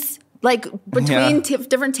pens. Like between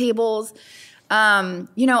different tables.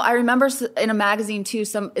 You know, I remember in a magazine too,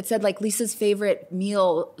 it said like Lisa's favorite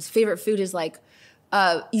food is like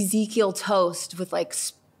Ezekiel toast with like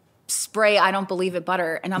spray I don't believe it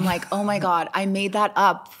butter. And I'm like, oh my God, I made that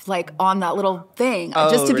up like on that little thing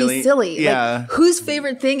just to be silly. Yeah. Like whose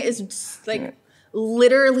favorite thing is like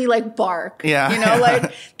literally like bark. Yeah. You know,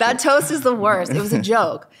 like that toast is the worst. It was a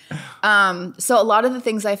joke. So a lot of the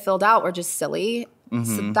things I filled out were just silly.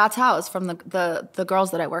 Mm-hmm. So that's how it was from the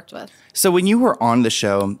girls that I worked with. So when you were on the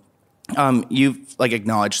show, you've like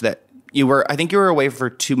acknowledged that I think you were away for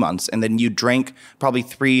 2 months and then you drank probably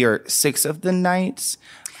 3 or 6 of the nights.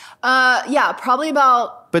 Yeah, probably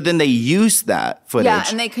about. But then they used that footage. Yeah,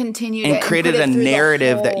 and they continued and created a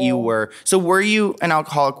narrative that you were. So were you an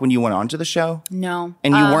alcoholic when you went on to the show? No.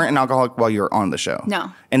 And you weren't an alcoholic while you were on the show? No.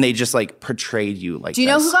 And they just like portrayed you like Do you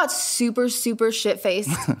know who got super, super shit-faced?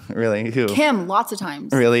 Really? Who? Kim, lots of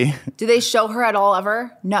times. Really? Do they show her at all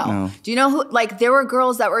ever? No. Do you know who, like there were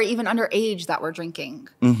girls that were even underage that were drinking.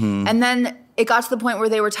 Mm-hmm. And then it got to the point where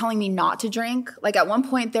they were telling me not to drink. Like at one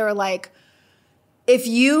point they were like, if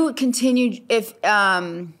you continue, what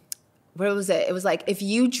was it? It was like, if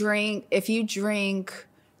you drink,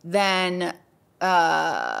 then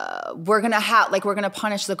we're gonna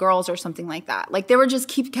punish the girls or something like that. Like they were just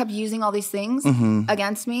kept using all these things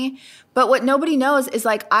against me. But what nobody knows is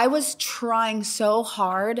like I was trying so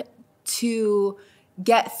hard to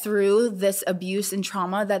get through this abuse and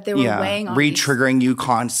trauma that they were weighing on re-triggering you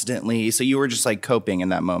constantly. So you were just like coping in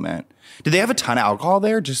that moment. Did they have a ton of alcohol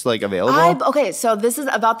there just like available? Okay, so this is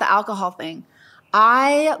about the alcohol thing.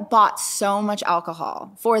 I bought so much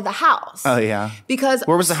alcohol for the house. Oh, yeah. Because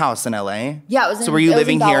where was the house? In LA? Yeah, it was in So were you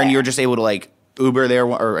living here and you were just able to like Uber there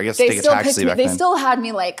or I guess take a taxi back then? They still had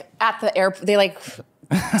me like at the airport.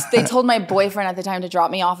 They told my boyfriend at the time to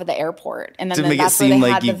drop me off at the airport. And then to make it seem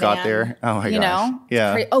like you got there. Oh my gosh. You know?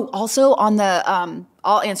 Yeah. Oh, also on the,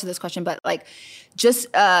 I'll answer this question, but like just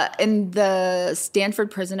in the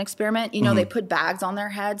Stanford prison experiment, you know, they put bags on their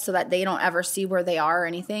head so that they don't ever see where they are or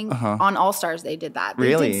anything. On All Stars, they did that.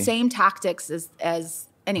 They did same tactics as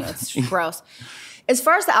anyway, it's gross. As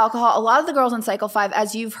far as the alcohol, a lot of the girls on Cycle 5,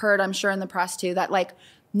 as you've heard, I'm sure in the press too, that like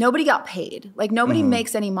nobody got paid. Like nobody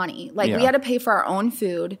makes any money. Like we had to pay for our own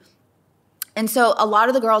food. And so a lot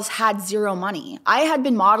of the girls had zero money. I had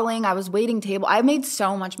been modeling. I was waiting table. I made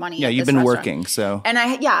so much money. Yeah, you've been working, so. And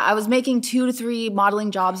I was making 2 to 3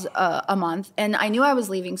 modeling jobs a month. And I knew I was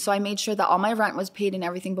leaving, so I made sure that all my rent was paid and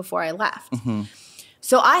everything before I left.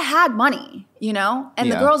 So I had money, you know?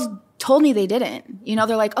 And the girls told me they didn't. You know,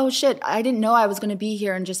 they're like, oh shit, I didn't know I was going to be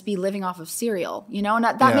here and just be living off of cereal, you know? And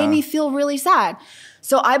that made me feel really sad.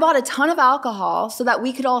 So I bought a ton of alcohol so that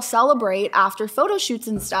we could all celebrate after photo shoots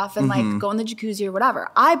and stuff and like go in the jacuzzi or whatever.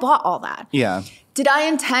 I bought all that. Yeah. Did I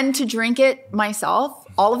intend to drink it myself?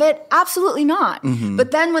 All of it? Absolutely not. But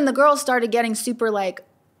then when the girls started getting super like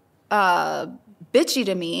bitchy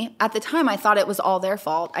to me, at the time I thought it was all their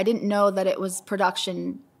fault. I didn't know that it was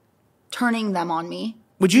production turning them on me.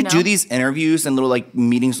 Would you do these interviews and little like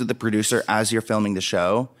meetings with the producer as you're filming the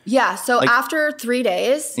show? Yeah. So like, after 3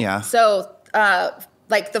 days. Yeah. So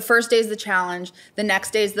like the first day is the challenge, the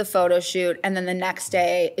next day is the photo shoot, and then the next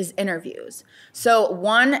day is interviews. So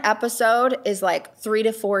one episode is like 3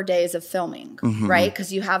 to 4 days of filming, right?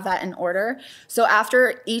 Because you have that in order. So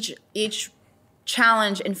after each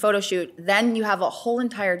challenge and photo shoot, then you have a whole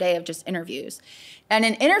entire day of just interviews. And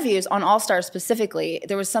in interviews on All Stars specifically,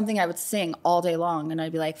 there was something I would sing all day long, and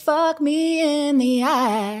I'd be like, "Fuck me in the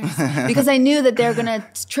ass," because I knew that they're gonna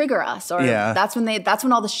trigger us, or that's when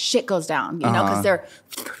all the shit goes down, you know, because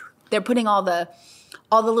they're putting all the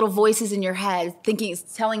little voices in your head,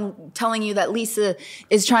 telling you that Lisa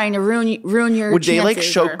is trying to ruin your. Would they like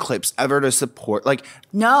show clips ever to support? Like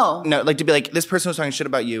no, like to be like, this person was talking shit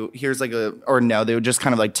about you. Here's like no, they would just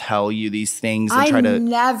kind of like tell you these things and try to. I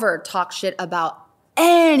never talk shit about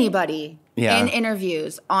anybody in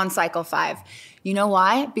interviews on Cycle 5. You know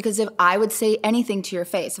why? Because if I would say anything to your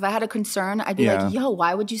face, if I had a concern, I'd be like, yo,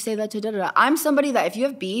 why would you say that to da-da-da? I'm somebody that if you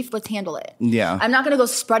have beef, let's handle it. Yeah. I'm not going to go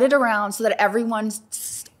spread it around so that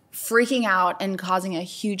everyone's freaking out and causing a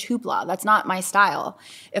huge hoopla. That's not my style.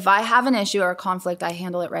 If I have an issue or a conflict, I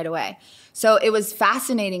handle it right away. So it was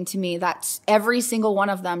fascinating to me that every single one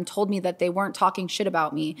of them told me that they weren't talking shit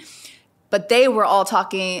about me. But they were all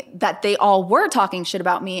talking shit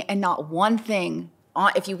about me, and not one thing.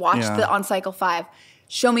 If you watch on Cycle 5,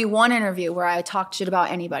 show me one interview where I talked shit about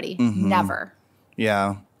anybody. Never.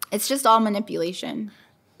 Yeah. It's just all manipulation.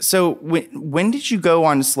 So when did you go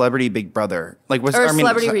on Celebrity Big Brother? Like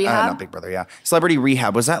Celebrity Rehab? Not Big Brother, yeah. Celebrity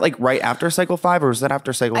Rehab. Was that like right after Cycle 5 or was that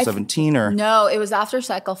after Cycle 17? Or no, it was after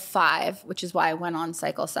Cycle 5, which is why I went on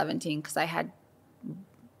Cycle 17 because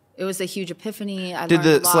it was a huge episphany. Did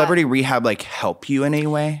the Celebrity Rehab like help you in any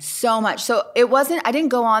way? So much. So I didn't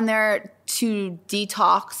go on there to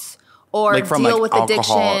detox or like from, deal like, with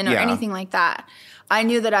alcohol, addiction or anything like that. I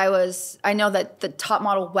know that the top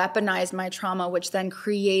model weaponized my trauma, which then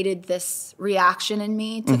created this reaction in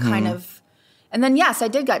me to kind of, and then yes, I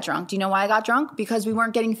did get drunk. Do you know why I got drunk? Because we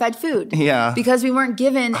weren't getting fed food. Yeah. Because we weren't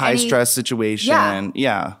given high stress situation.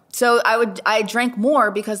 Yeah. So I drank more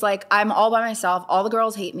because like I'm all by myself. All the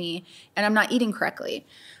girls hate me and I'm not eating correctly.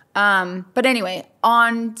 But anyway,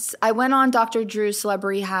 I went on Dr. Drew's Celeb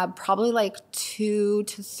Rehab probably like 2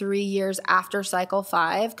 to 3 years after Cycle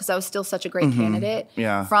 5 because I was still such a great candidate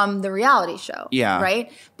from the reality show. Yeah.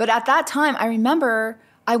 Right? But at that time, I remember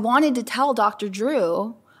I wanted to tell Dr.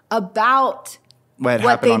 Drew about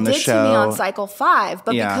what they did to me on Cycle 5.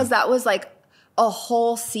 But because that was like a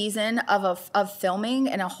whole season of filming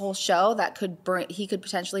and a whole show that he could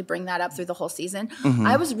potentially bring that up through the whole season,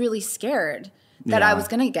 I was really scared that I was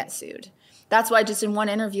going to get sued. That's why just in one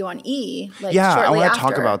interview on E, shortly I want after, to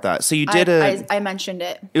talk about that. So you did I mentioned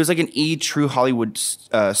it. It was like an E! True Hollywood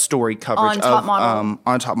story coverage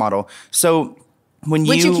on Top Model. So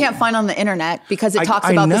which you can't find on the internet because it talks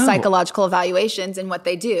about the psychological evaluations and what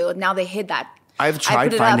they do. Now they hid that. I've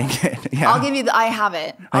tried finding it. Yeah. I'll give you I have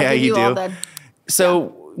it. I'll give you all the.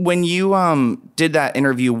 So when you did that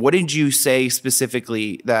interview, what did you say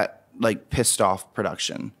specifically that like pissed off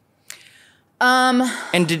production?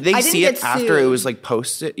 And did they see it after it was like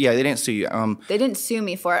posted? Yeah, they didn't sue you. They didn't sue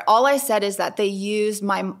me for it. All I said is that they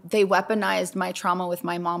weaponized my trauma with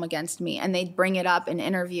my mom against me, and they'd bring it up in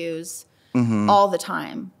interviews all the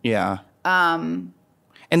time. Yeah. And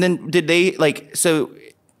then did they so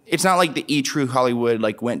it's not like the E! True Hollywood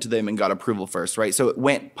went to them and got approval first, right? So it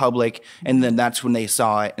went public, and then that's when they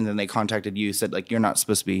saw it, and then they contacted you, said you're not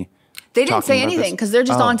supposed to be. They didn't say anything because they're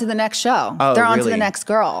just on to the next show. They're on to the next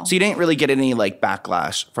girl. So you didn't really get any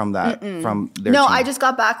backlash from that from their No, team. I just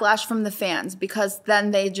got backlash from the fans because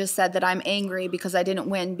then they just said that I'm angry because I didn't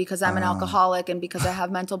win because I'm an alcoholic and because I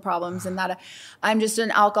have mental problems and that I'm just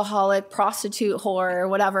an alcoholic prostitute whore or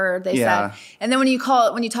whatever they said. And then when you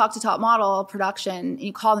talk to Top Model production,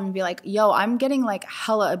 you call them and be like, "Yo, I'm getting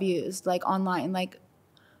hella abused online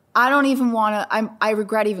I don't even want to, I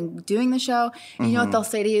regret even doing the show." And you know what they'll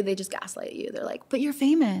say to you? They just gaslight you. They're like, "But you're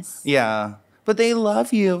famous." Yeah. But they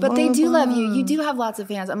love you. But they do love you. You do have lots of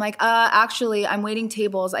fans. I'm like, actually, I'm waiting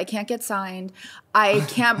tables. I can't get signed. I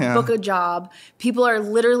can't book a job. People are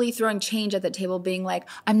literally throwing change at the table being like,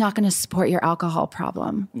 "I'm not going to support your alcohol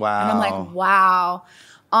problem." Wow. And I'm like, wow.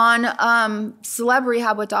 On Celeb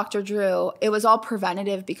Rehab with Dr. Drew, it was all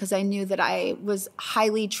preventative because I knew that I was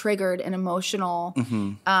highly triggered and emotional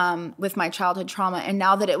with my childhood trauma. And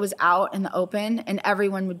now that it was out in the open and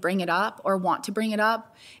everyone would bring it up or want to bring it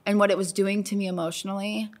up and what it was doing to me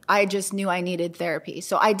emotionally, I just knew I needed therapy.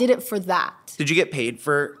 So I did it for that. Did you get paid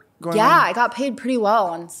for going on? I got paid pretty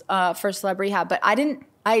well for Celeb Rehab, but I didn't.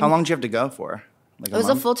 How long did you have to go for? It was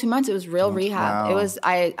a full 2 months. It was real rehab. Wow. It was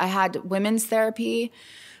I had women's therapy.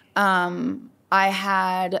 I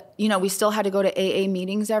had, we still had to go to AA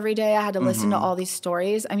meetings every day. I had to listen to all these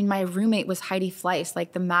stories. I mean, my roommate was Heidi Fleiss,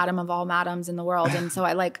 the madam of all madams in the world. And so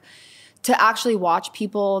I to actually watch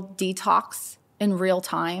people detox in real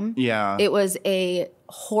time. Yeah. It was a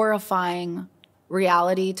horrifying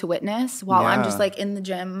reality to witness while I'm just in the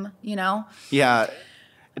gym, Yeah.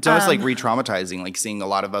 It's almost re-traumatizing, seeing a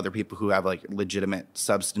lot of other people who have legitimate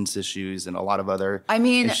substance issues and a lot of other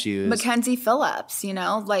issues. Mackenzie Phillips,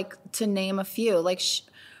 to name a few,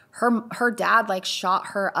 her dad shot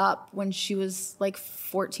her up when she was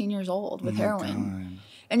 14 years old with heroin. God.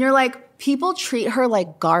 And you're people treat her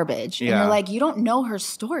like garbage. Yeah. And you're you don't know her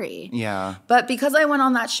story. Yeah. But because I went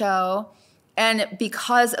on that show, and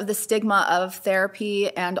because of the stigma of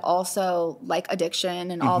therapy and also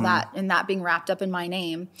addiction and all that, and that being wrapped up in my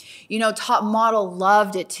name, Top Model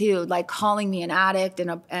loved it too, calling me an addict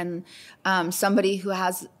and somebody who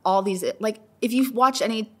has all these if you watch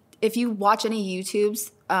any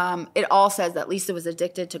YouTubes, it all says that Lisa was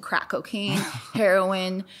addicted to crack cocaine,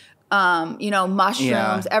 heroin,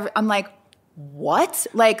 mushrooms. I'm like, what?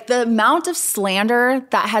 The amount of slander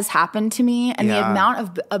that has happened to me and the amount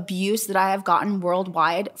of abuse that I have gotten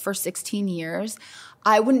worldwide for 16 years,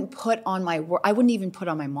 I wouldn't put on I wouldn't even put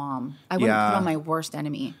on my mom. I wouldn't put on my worst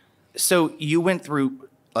enemy. So you went through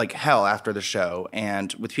hell after the show,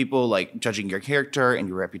 and with people judging your character and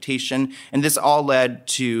your reputation, and this all led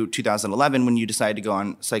to 2011 when you decided to go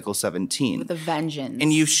on Cycle 17 with a vengeance.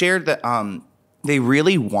 And you shared that they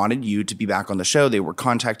really wanted you to be back on the show. They were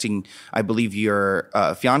contacting, I believe, your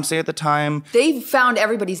fiance at the time. They found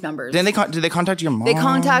everybody's numbers. Then did they contact your mom?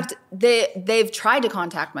 They've tried to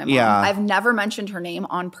contact my mom. Yeah. I've never mentioned her name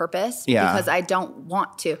on purpose because I don't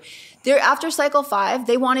want to. After Cycle 5,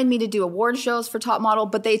 they wanted me to do award shows for Top Model,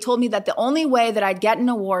 but they told me that the only way that I'd get an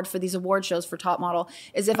award for these award shows for Top Model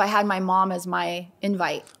is if I had my mom as my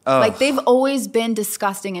invite. Oh. They've always been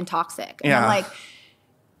disgusting and toxic. And I'm like,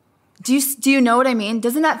 do you know what I mean?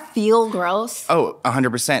 Doesn't that feel gross? Oh,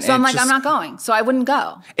 100%. So I'm I'm not going. So I wouldn't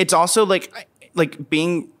go. It's also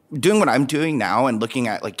doing what I'm doing now and looking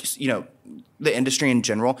at the industry in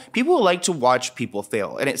general, people like to watch people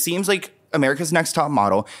fail. And it seems like America's Next Top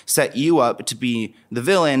Model set you up to be the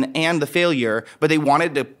villain and the failure, but they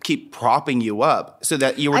wanted to keep propping you up so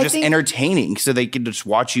that you were just entertaining, so they could just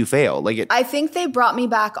watch you fail. I think they brought me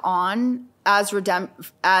back on as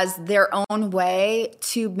their own way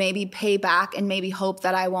to maybe pay back and maybe hope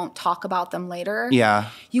that I won't talk about them later. Yeah.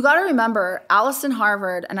 You got to remember, Allison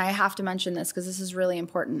Harvard, and I have to mention this because this is really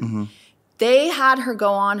important. They had her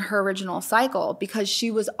go on her original cycle because she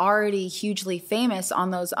was already hugely famous on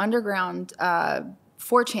those underground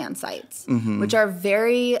 4chan sites, which are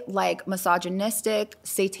very like misogynistic,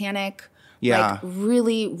 satanic, like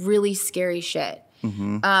really, really scary shit.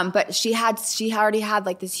 But she already had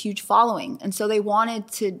like this huge following, and so they wanted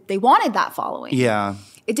that following. Yeah.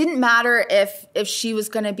 It didn't matter if she was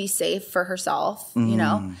going to be safe for herself, you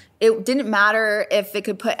know. It didn't matter if it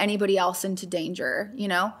could put anybody else into danger, you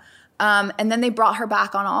know. And then they brought her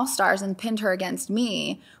back on All Stars and pinned her against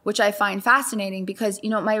me, which I find fascinating because, you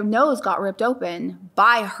know, my nose got ripped open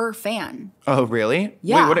by her fan. Oh, really?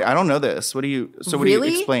 Yeah. Wait, I don't know this. What do you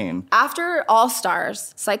explain? After All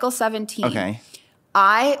Stars, Cycle 17,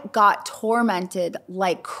 I got tormented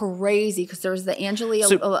like crazy because there was the Angelia.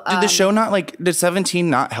 So did the show did 17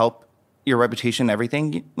 not help your reputation and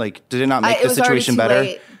everything? Like, did it not make the situation better?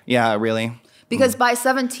 Late. Yeah, really? Because by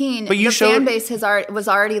 17, fan base was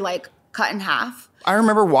already like cut in half. I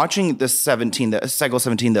remember watching the Cycle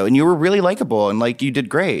 17 though, and you were really likable and like you did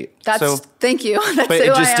great. Thank you. But it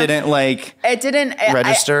just didn't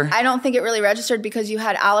register. I don't think it really registered because you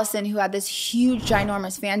had Allison who had this huge,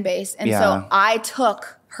 ginormous fan base, and so I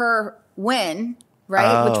took her win,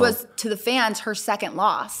 right, which was to the fans her second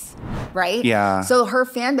loss. Right? Yeah. So her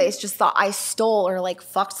fan base just thought I stole or like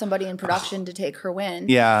fucked somebody in production to take her win.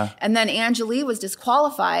 Yeah. And then Angelia was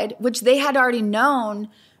disqualified, which they had already known.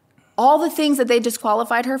 All the things that they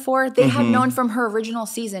disqualified her for, they had known from her original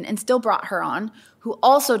season and still brought her on, who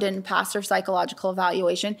also didn't pass her psychological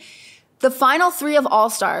evaluation. The final 3 of All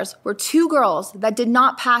Stars were 2 girls that did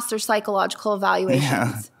not pass their psychological evaluations.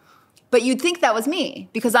 Yeah. But you'd think that was me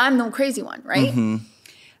because I'm the crazy one, right?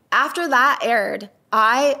 After that aired,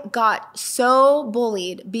 I got so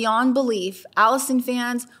bullied beyond belief. Allison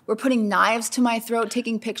fans were putting knives to my throat,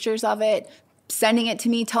 taking pictures of it, sending it to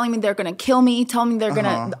me, telling me they're going to kill me, telling me they're going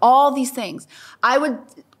to, all these things.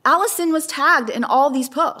 Allison was tagged in all these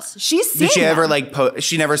posts. She's seen Did she ever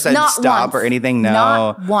she never said stop or anything? No.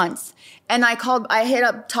 Not once. And I hit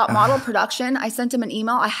up Top Model Production. I sent him an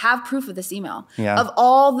email. I have proof of this email of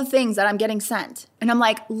all the things that I'm getting sent. And I'm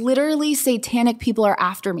like, literally satanic people are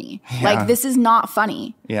after me. Yeah. Like, this is not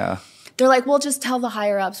funny. Yeah. They're like, we'll just tell the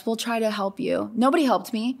higher ups. We'll try to help you. Nobody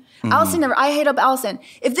helped me. I hit up Allison.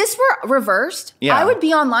 If this were reversed, I would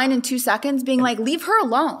be online in 2 seconds being like, leave her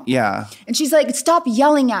alone. Yeah. And she's like, stop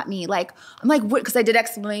yelling at me. Like, I'm like, what? Because I did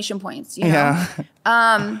exclamation points, you know?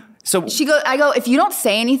 Yeah. So I go, if you don't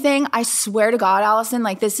say anything, I swear to God, Allison,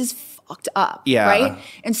 like this is fucked up. Yeah. Right?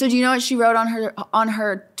 And so do you know what she wrote on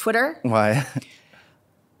her Twitter? What?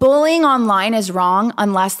 Bullying online is wrong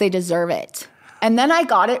unless they deserve it. And then I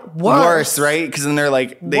got it worse. Worse, right? Because then they're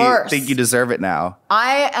like, they think you deserve it now.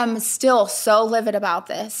 I am still so livid about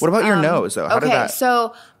this. What about your nose, though? How did that?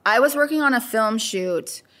 So I was working on a film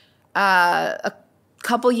shoot a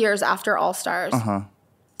couple years after All Stars.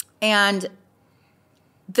 And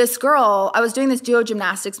this girl, I was doing this duo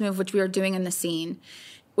gymnastics move, which we were doing in the scene,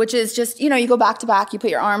 which is just, you know, you go back to back, you put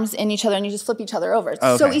your arms in each other, and you just flip each other over. It's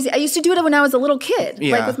so easy. I used to do it when I was a little kid,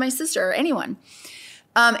 like with my sister or anyone.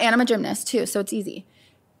 And I'm a gymnast too, so it's easy.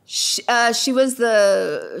 She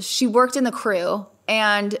worked in the crew,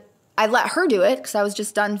 and I let her do it because I was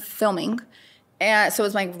just done filming. And so it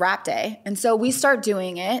was my wrap day. And so we start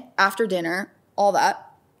doing it after dinner, all that.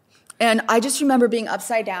 And I just remember being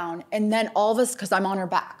upside down, and then all of us, because I'm on her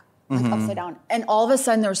back, like upside down. And all of a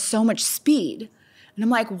sudden there was so much speed. And I'm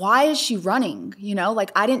like, why is she running? You know,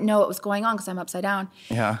 like I didn't know what was going on because I'm upside down.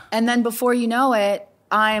 Yeah. And then before you know it,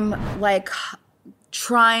 I'm like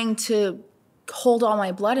trying to hold all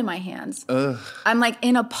my blood in my hands. Ugh. I'm like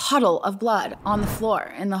in a puddle of blood on the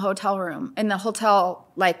floor in the hotel room, in the hotel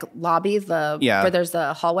like lobby, where there's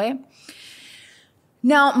the hallway.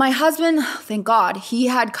 Now, my husband, thank God, he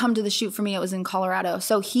had come to the shoot for me. It was in Colorado.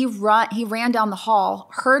 So he ran down the hall,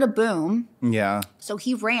 heard a boom. Yeah. So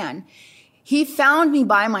he ran. He found me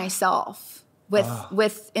by myself in this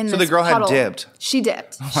puddle. So the girl had dipped. She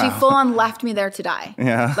dipped. Wow. She full on left me there to die.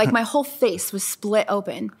 Yeah. Like my whole face was split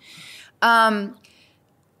open.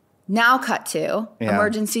 Now cut to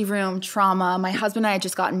emergency room, trauma. My husband and I had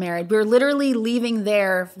just gotten married. We were literally leaving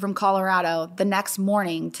there from Colorado the next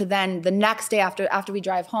morning to then the next day after we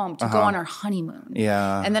drive home to go on our honeymoon.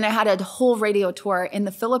 Yeah. And then I had a whole radio tour in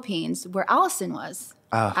the Philippines where Allison was,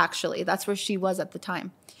 actually. That's where she was at the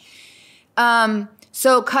time.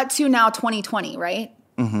 So cut to now 2020, right?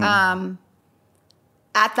 Mm-hmm.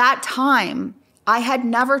 At that time, I had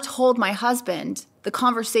never told my husband the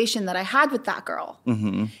conversation that I had with that girl.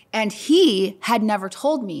 Mm-hmm. And he had never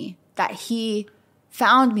told me that he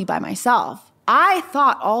found me by myself. I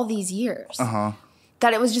thought all these years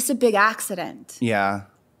that it was just a big accident. Yeah.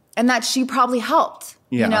 And that she probably helped,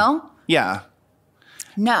 you know? Yeah.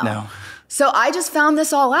 No. So I just found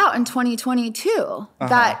this all out in 2022,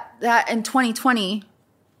 that in 2022,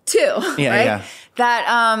 right? Yeah.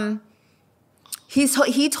 That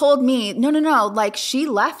he told me, no, like she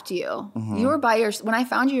left you. Mm-hmm. You were when I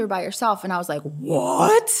found you, you were by yourself. And I was like,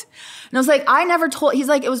 what? And I was like, I never told, he's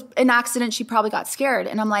like, it was an accident. She probably got scared.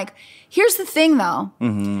 And I'm like, here's the thing though.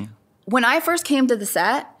 Mm-hmm. When I first came to the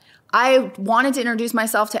set, I wanted to introduce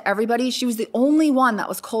myself to everybody. She was the only one that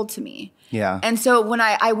was cold to me. Yeah. And so when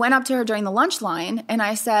I went up to her during the lunch line and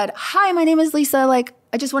I said, hi, my name is Lisa. Like,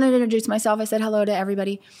 I just wanted to introduce myself. I said hello to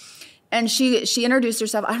everybody. And she introduced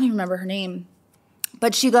herself. I don't even remember her name.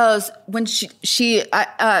 But she goes, when she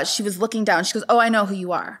was looking down, she goes, oh, I know who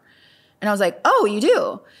you are. And I was like, oh, you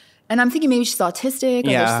do? And I'm thinking maybe she's autistic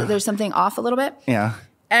or there's something off a little bit. Yeah.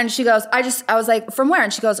 And she goes, I was like, from where?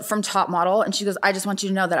 And she goes, from Top Model. And she goes, I just want you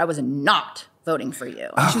to know that I was not voting for you.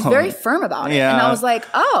 And she was very firm about it. Yeah. And I was like,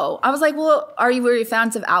 well, were you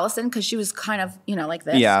fans of Allison? Because she was kind of, like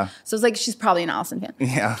this. Yeah. So it's like, she's probably an Allison fan.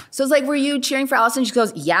 Yeah. So it's like, were you cheering for Allison? She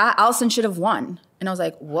goes, yeah, Allison should have won. And I was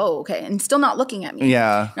like, whoa, okay. And still not looking at me.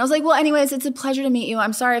 Yeah. And I was like, well, anyways, it's a pleasure to meet you.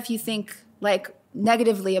 I'm sorry if you think like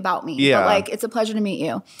negatively about me. Yeah. But like, it's a pleasure to meet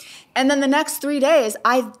you. And then the next 3 days,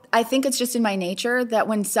 I think it's just in my nature that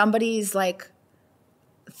when somebody's like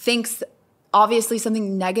thinks obviously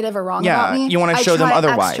something negative or wrong about me, you want to show them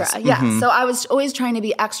otherwise. Extra. Yeah. Mm-hmm. So I was always trying to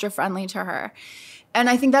be extra friendly to her. And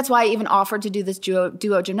I think that's why I even offered to do this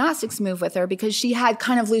duo gymnastics move with her because she had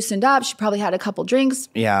kind of loosened up. She probably had a couple drinks.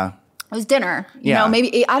 Yeah. It was dinner, you know,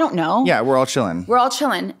 maybe, I don't know. Yeah, we're all chilling.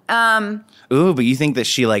 Ooh, but you think that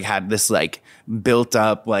she like had this like built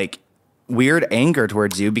up like weird anger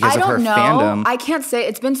towards you because of her fandom. I can't say,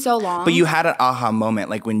 it's been so long. But you had an aha moment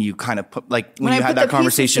like when you kind of put, like when you had that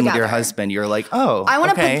conversation with your husband, you're like, oh, I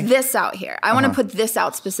want to put this out here. I want to put this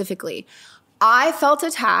out specifically. I felt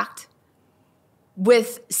attacked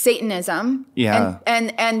with Satanism. Yeah.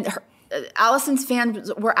 And her, Allison's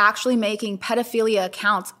fans were actually making pedophilia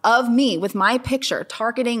accounts of me with my picture,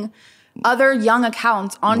 targeting other young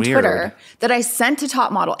accounts on Twitter that I sent to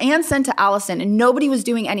Top Model and sent to Allison, and nobody was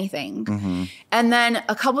doing anything. Mm-hmm. And then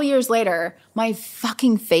a couple years later, my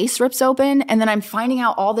fucking face rips open, and then I'm finding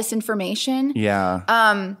out all this information. Yeah.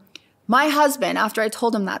 My husband, after I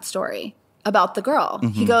told him that story about the girl,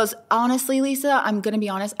 he goes, honestly, Lisa, I'm going to be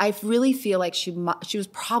honest, I really feel like she was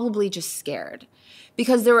probably just scared.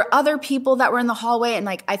 Because there were other people that were in the hallway, and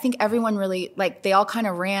like I think everyone really like they all kind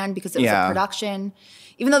of ran because it was a production,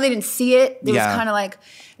 even though they didn't see it. There was kind of like,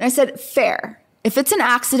 and I said, fair. If it's an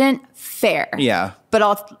accident, fair. Yeah.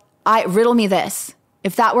 But riddle me this: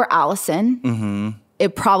 if that were Allison,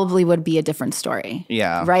 it probably would be a different story.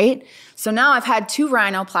 Yeah. Right. So now I've had 2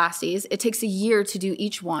 rhinoplasties. It takes a year to do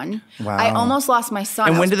each one. Wow. I almost lost my son.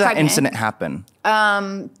 And when did that incident happen?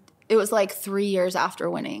 It was like 3 years after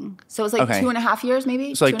winning. So it was like 2.5 years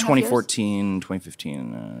maybe? So like 2014,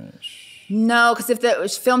 2015. No, because if it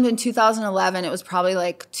was filmed in 2011, it was probably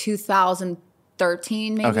like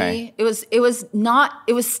 2013 maybe. Okay. It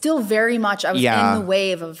was still very much, I was in the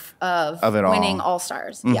wave of winning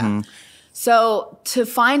All-Stars. Mm-hmm. Yeah. So to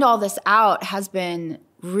find all this out has been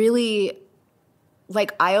really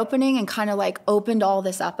like eye-opening and kind of like opened all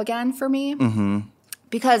this up again for me. Mm-hmm.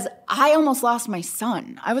 Because I almost lost my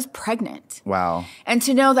son. I was pregnant. Wow. And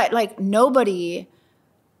to know that like nobody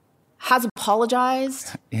has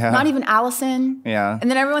apologized, not even Allison. Yeah.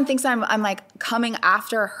 And then everyone thinks I'm like coming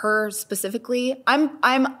after her specifically. I'm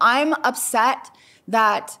upset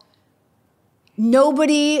that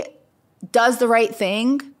nobody does the right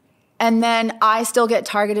thing, and then I still get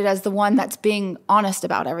targeted as the one that's being honest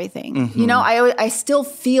about everything. Mm-hmm. You know, I still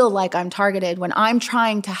feel like I'm targeted when I'm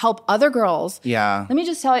trying to help other girls. Yeah. Let me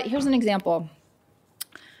just tell you, here's an example.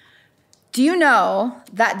 Do you know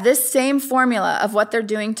that this same formula of what they're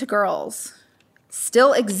doing to girls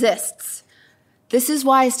still exists? This is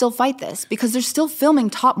why I still fight this, because they're still filming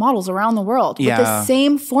top models around the world with the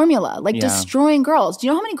same formula, like destroying girls. Do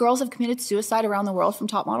you know how many girls have committed suicide around the world from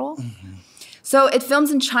Top Model? Mm-hmm. So it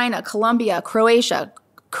films in China, Colombia, Croatia,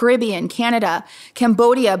 Caribbean, Canada,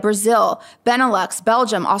 Cambodia, Brazil, Benelux,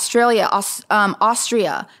 Belgium, Australia,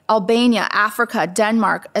 Austria, Albania, Africa,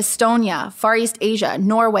 Denmark, Estonia, Far East Asia,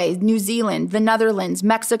 Norway, New Zealand, the Netherlands,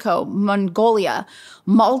 Mexico, Mongolia,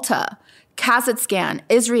 Malta, Kazakhstan,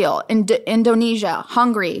 Israel, Indonesia,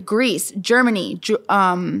 Hungary, Greece, Germany,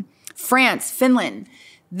 France, Finland.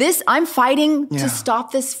 I'm fighting to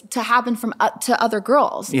stop this to happen from to other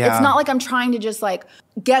girls. Yeah. It's not like I'm trying to just like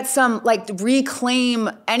get some like reclaim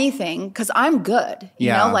anything because I'm good.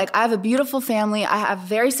 You know, like I have a beautiful family. I have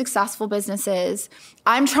very successful businesses.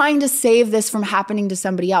 I'm trying to save this from happening to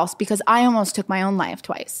somebody else because I almost took my own life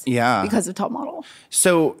twice. Yeah. Because of Top Model.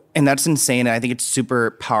 So, and that's insane. And I think it's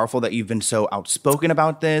super powerful that you've been so outspoken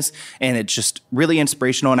about this. And it's just really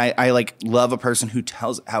inspirational. And I like love a person who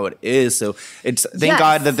tells how it is. So it's thank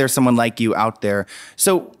God that there's someone like you out there.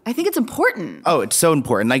 So I think it's important. Oh, it's so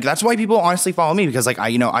important. Like that's why people honestly follow me because like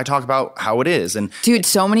I talk about how it is. And dude,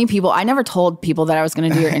 so many people, I never told people that I was going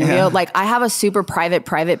to do your interview. Like I have a super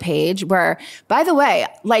private page where, by the way,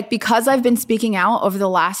 like because I've been speaking out over the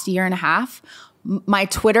last year and a half, my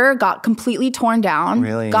Twitter got completely torn down,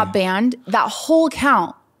 got banned. That whole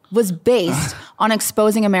account was based on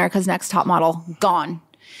exposing America's Next Top Model. Gone.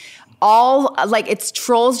 All like it's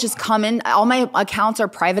trolls just come in. All my accounts are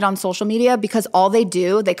private on social media because all they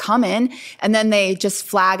do, they come in and then they just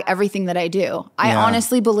flag everything that I do. I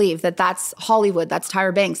honestly believe that that's Hollywood. That's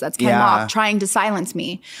Tyra Banks. That's Ken Mock trying to silence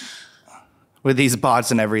me. With these bots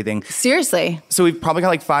and everything. Seriously. So we've probably got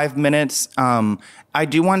like 5 minutes. I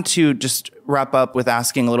do want to just wrap up with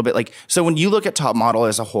asking a little bit like, so when you look at Top Model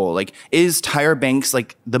as a whole, like is Tyra Banks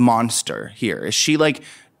like the monster here? Is she like,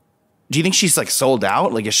 do you think she's like sold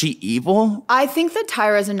out? Like, is she evil? I think that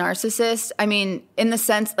Tyra is a narcissist. I mean, in the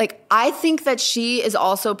sense, like, I think that she is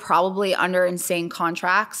also probably under insane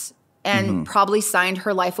contracts and probably signed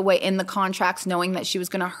her life away in the contracts knowing that she was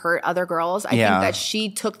going to hurt other girls. I think that she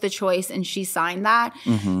took the choice and she signed that.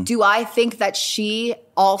 Do I think that she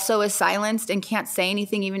also is silenced and can't say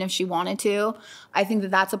anything even if she wanted to? I think that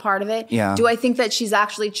that's a part of it. Yeah. Do I think that she's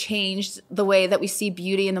actually changed the way that we see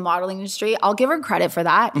beauty in the modeling industry? I'll give her credit for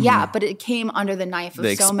that. Yeah, but it came under the knife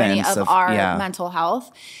of so many of our mental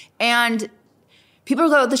health. And people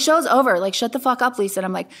go, the show's over. Like, shut the fuck up, Lisa. And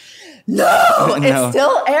I'm like, no, it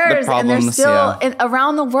still airs. And there's still,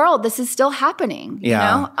 around the world, this is still happening, you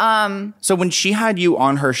know? So when she had you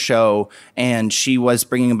on her show and she was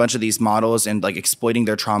bringing a bunch of these models and like exploiting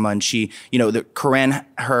their trauma and she, you know, Corinne,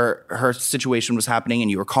 her situation was happening and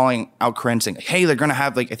you were calling out Corinne saying, hey, they're going to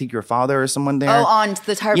have like, I think your father or someone there. Oh, on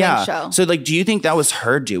the Tyra Banks show. So like, do you think that was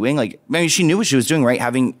her doing? Like, maybe she knew what she was doing, right?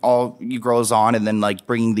 Having all you girls on and then like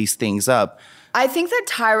bringing these things up. I think that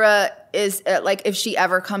Tyra is like, if she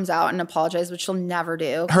ever comes out and apologizes, which she'll never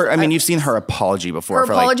do. You've seen her apology before. Her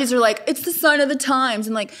apologies are like, it's the sign of the times.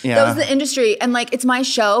 And like, that was the industry. And like, it's my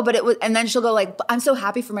show, but it was, and then she'll go like, I'm so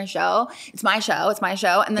happy for my show. It's my show. It's my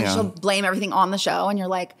show. And then she'll blame everything on the show. And you're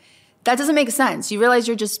like, that doesn't make sense. You realize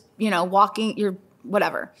you're just, you know, you're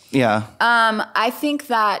whatever. Yeah. I think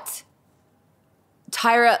that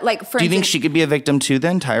Tyra, like, for do you think she could be a victim too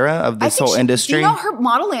then, Tyra, of this whole industry? You know, her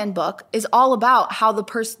Modelland book is all about how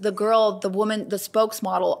the girl, the woman, the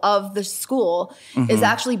spokesmodel of the school is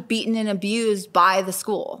actually beaten and abused by the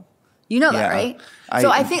school. You know that, right? So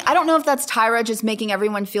I don't know if that's Tyra just making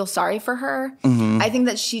everyone feel sorry for her. I think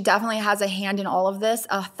that she definitely has a hand in all of this,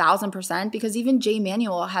 1,000%, because even Jay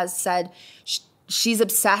Manuel has said she's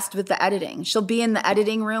obsessed with the editing. She'll be in the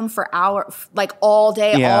editing room for hours, like all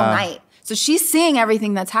day, all night. So she's seeing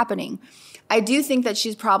everything that's happening. I do think that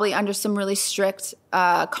she's probably under some really strict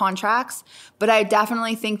contracts, but I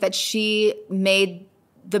definitely think that she made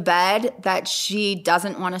the bed that she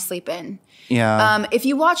doesn't want to sleep in. Yeah. If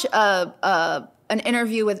you watch an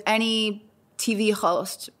interview with any TV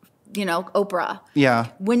host, you know, Oprah. Yeah.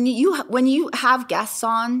 When you have guests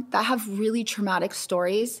on that have really traumatic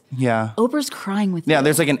stories. Yeah. Oprah's crying with you. Yeah.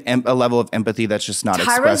 There's like a level of empathy that's just not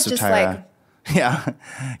expressed with Tyra. Like, yeah,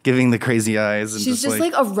 giving the crazy eyes. And she's just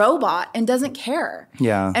like a robot and doesn't care.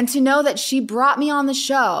 Yeah. And to know that she brought me on the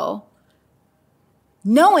show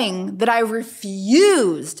knowing that I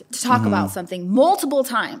refused to talk about something multiple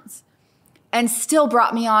times and still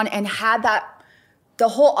brought me on and had the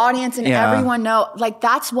whole audience and everyone know. Like,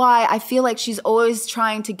 that's why I feel like she's always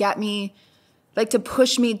trying to get me, like, to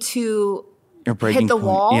push me to hit the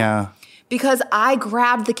wall. Yeah. Because I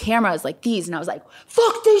grabbed the cameras like these and I was like,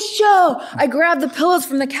 fuck this show. I grabbed the pillows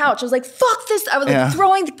from the couch. I was like, fuck this. I was like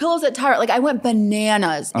throwing the pillows at Tyra. Like, I went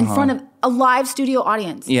bananas in front of a live studio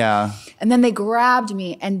audience. Yeah. And then they grabbed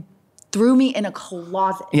me and threw me in a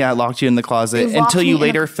closet. Yeah, locked you in the closet until you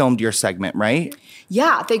later filmed your segment, right?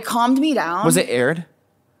 Yeah, they calmed me down. Was it aired?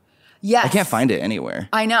 Yes. I can't find it anywhere.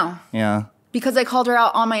 I know. Yeah. Because I called her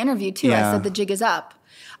out on my interview too. Yeah. I said the jig is up.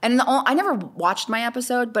 And I never watched my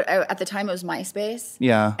episode, but at the time it was MySpace.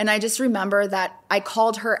 Yeah. And I just remember that I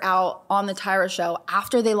called her out on the Tyra show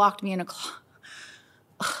after they locked me in a closet.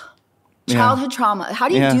 Childhood trauma. How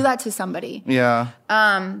do you do that to somebody? Yeah.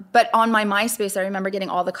 But on my MySpace, I remember getting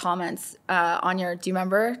all the comments on your, do you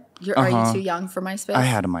remember? Are you too young for MySpace? I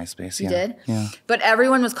had a MySpace, You did? Yeah. But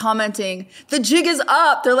everyone was commenting, the jig is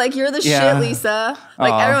up. They're like, you're the shit, Lisa.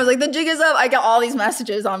 Like everyone was like, the jig is up. I got all these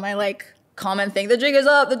messages on my like comment thing. The jig is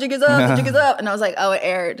up, the jig is up, the jig is up. And I was like, oh, it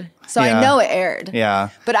aired. So I know it aired. Yeah.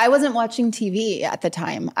 But I wasn't watching TV at the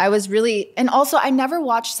time. I was really, and also I never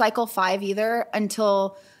watched Cycle 5 either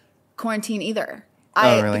until quarantine either.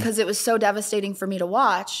 Really? Because it was so devastating for me to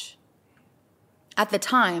watch at the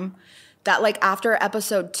time that like after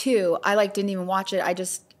episode 2, I like didn't even watch it. I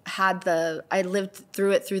just had I lived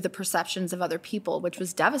through it through the perceptions of other people, which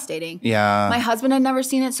was devastating. Yeah. My husband had never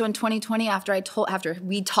seen it. So in 2020, after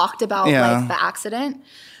we talked about like the accident,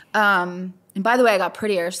 and by the way, I got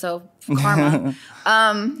prettier. So karma,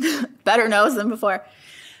 better nose than before.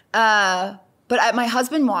 But my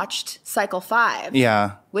husband watched Cycle 5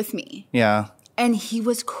 with me. Yeah. And he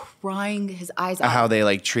was crying his eyes out. How they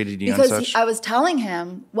like treated you because and such. I was telling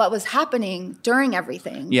him what was happening during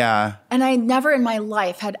everything. Yeah. And I never in my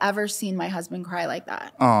life had ever seen my husband cry like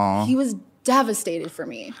that. Aw. He was devastated for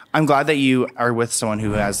me. I'm glad that you are with someone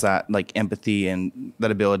who has that like empathy and that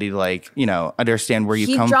ability to like, you know, understand where you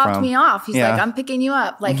come from. He dropped me off. He's like, I'm picking you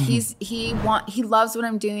up. Like he loves what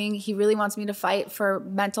I'm doing. He really wants me to fight for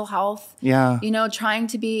mental health. Yeah. You know, trying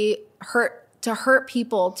to hurt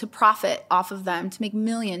people, to profit off of them, to make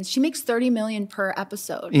millions. She makes $30 million per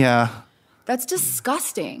episode. Yeah. That's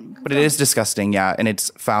disgusting. But it is disgusting, yeah, and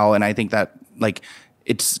it's foul, and I think that like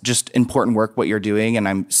it's just important work what you're doing, and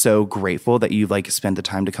I'm so grateful that you like spent the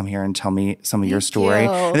time to come here and tell me some of your story.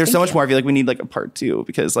 And there's so much more. I feel like we need like a part 2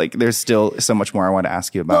 because like there's still so much more I want to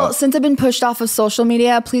ask you about. Well, since I've been pushed off of social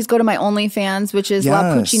media, please go to my OnlyFans, which is La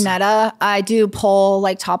Puccinetta. I do pole,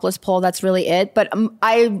 like topless pole. That's really it. But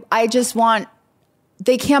I just want.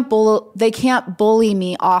 They can't bully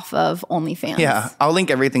me off of OnlyFans. Yeah, I'll link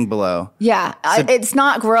everything below. Yeah, so, it's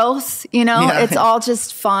not gross, you know. Yeah. It's all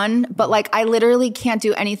just fun. But like, I literally can't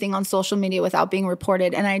do anything on social media without being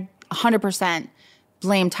reported, and I 100%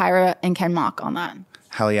 blame Tyra and Ken Mock on that.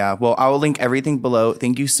 Hell yeah. Well, I will link everything below.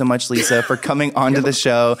 Thank you so much, Lisa, for coming onto the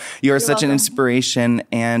show. You're such welcome. An inspiration,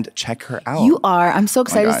 and check her out. You are. I'm so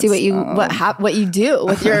excited to see what you do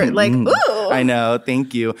with your like. Ooh. I know.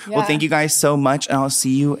 Thank you. Yeah. Well, thank you guys so much, and I'll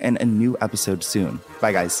see you in a new episode soon.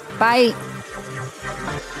 Bye, guys. Bye.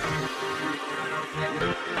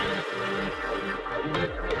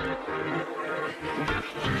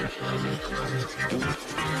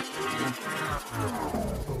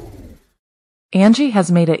 Angie has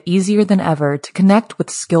made it easier than ever to connect with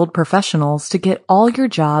skilled professionals to get all your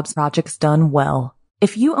jobs projects done well.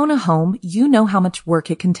 If you own a home, you know how much work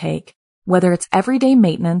it can take, whether it's everyday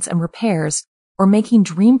maintenance and repairs or making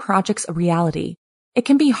dream projects a reality. It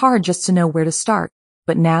can be hard just to know where to start,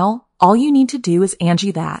 but now all you need to do is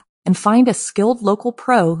Angie that and find a skilled local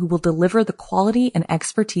pro who will deliver the quality and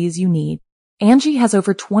expertise you need. Angie has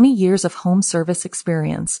over 20 years of home service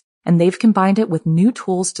experience, and they've combined it with new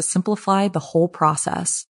tools to simplify the whole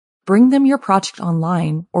process. Bring them your project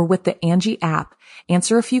online or with the Angie app,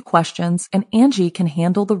 answer a few questions, and Angie can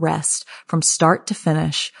handle the rest from start to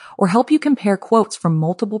finish or help you compare quotes from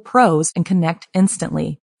multiple pros and connect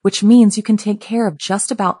instantly, which means you can take care of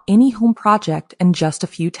just about any home project in just a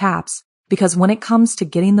few taps. Because when it comes to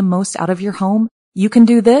getting the most out of your home, you can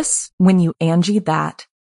do this when you Angie that.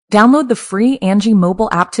 Download the free Angie mobile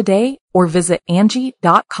app today or visit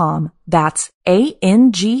Angie.com. That's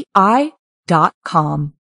ANGI.com.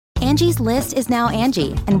 Angie's List is now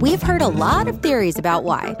Angie, and we've heard a lot of theories about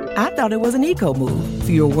why. I thought it was an eco move.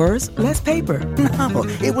 Fewer words, less paper. No,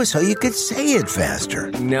 it was so you could say it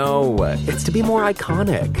faster. No, it's to be more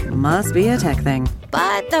iconic. Must be a tech thing.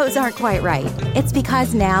 But those aren't quite right. It's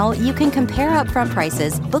because now you can compare upfront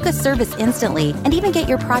prices, book a service instantly, and even get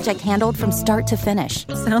your project handled from start to finish.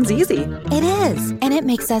 Sounds easy. It is, and it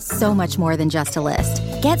makes us so much more than just a list.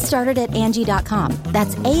 Get started at Angie.com.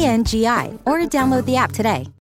 That's ANGI, or download the app today.